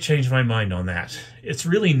I might change my mind on that. It's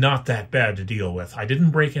really not that bad to deal with. I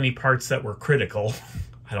didn't break any parts that were critical,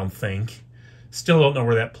 I don't think. Still don't know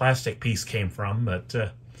where that plastic piece came from, but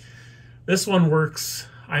this one works.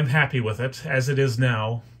 I'm happy with it, as it is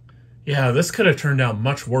now. Yeah, this could have turned out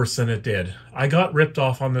much worse than it did. I got ripped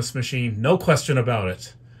off on this machine, no question about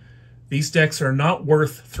it. These decks are not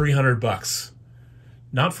worth 300 bucks.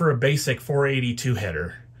 Not for a basic 482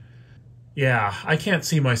 header. Yeah, I can't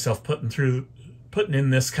see myself putting in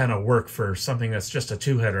this kind of work for something that's just a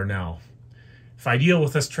 2-header now. If I deal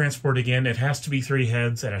with this transport again, it has to be 3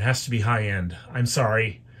 heads and it has to be high-end. I'm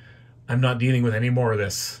sorry. I'm not dealing with any more of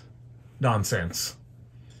this nonsense.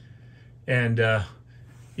 And,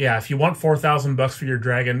 yeah, if you want 4,000 bucks for your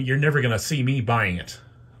Dragon, you're never going to see me buying it.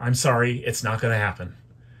 I'm sorry, it's not going to happen.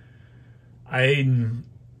 I'm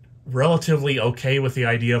relatively okay with the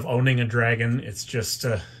idea of owning a Dragon. It's just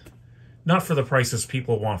not for the prices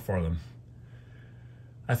people want for them.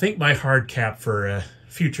 I think my hard cap for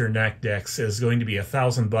future NAC decks is going to be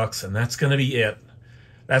 1,000 bucks, and that's going to be it.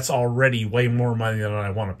 That's already way more money than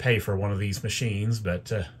I want to pay for one of these machines,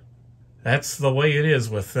 but that's the way it is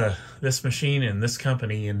with this machine and this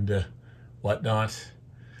company and whatnot.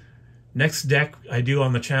 Next deck I do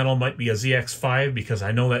on the channel might be a ZX5 because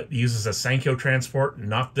I know that uses a Sankyo transport,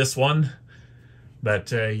 not this one.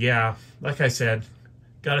 But yeah, like I said,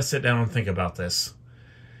 gotta sit down and think about this.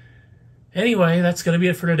 Anyway, that's gonna be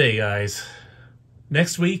it for today, guys.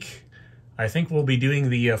 Next week, I think we'll be doing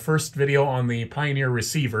the first video on the Pioneer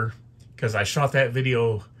receiver because I shot that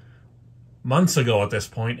video months ago at this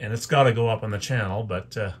point, and it's got to go up on the channel,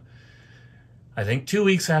 but I think 2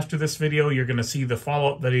 weeks after this video, you're going to see the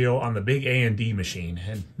follow-up video on the big A&D machine.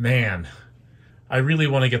 And man, I really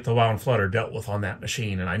want to get the wound flutter dealt with on that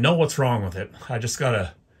machine, and I know what's wrong with it. I just got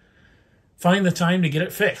to find the time to get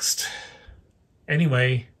it fixed.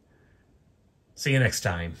 Anyway, see you next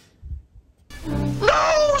time.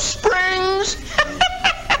 No spring!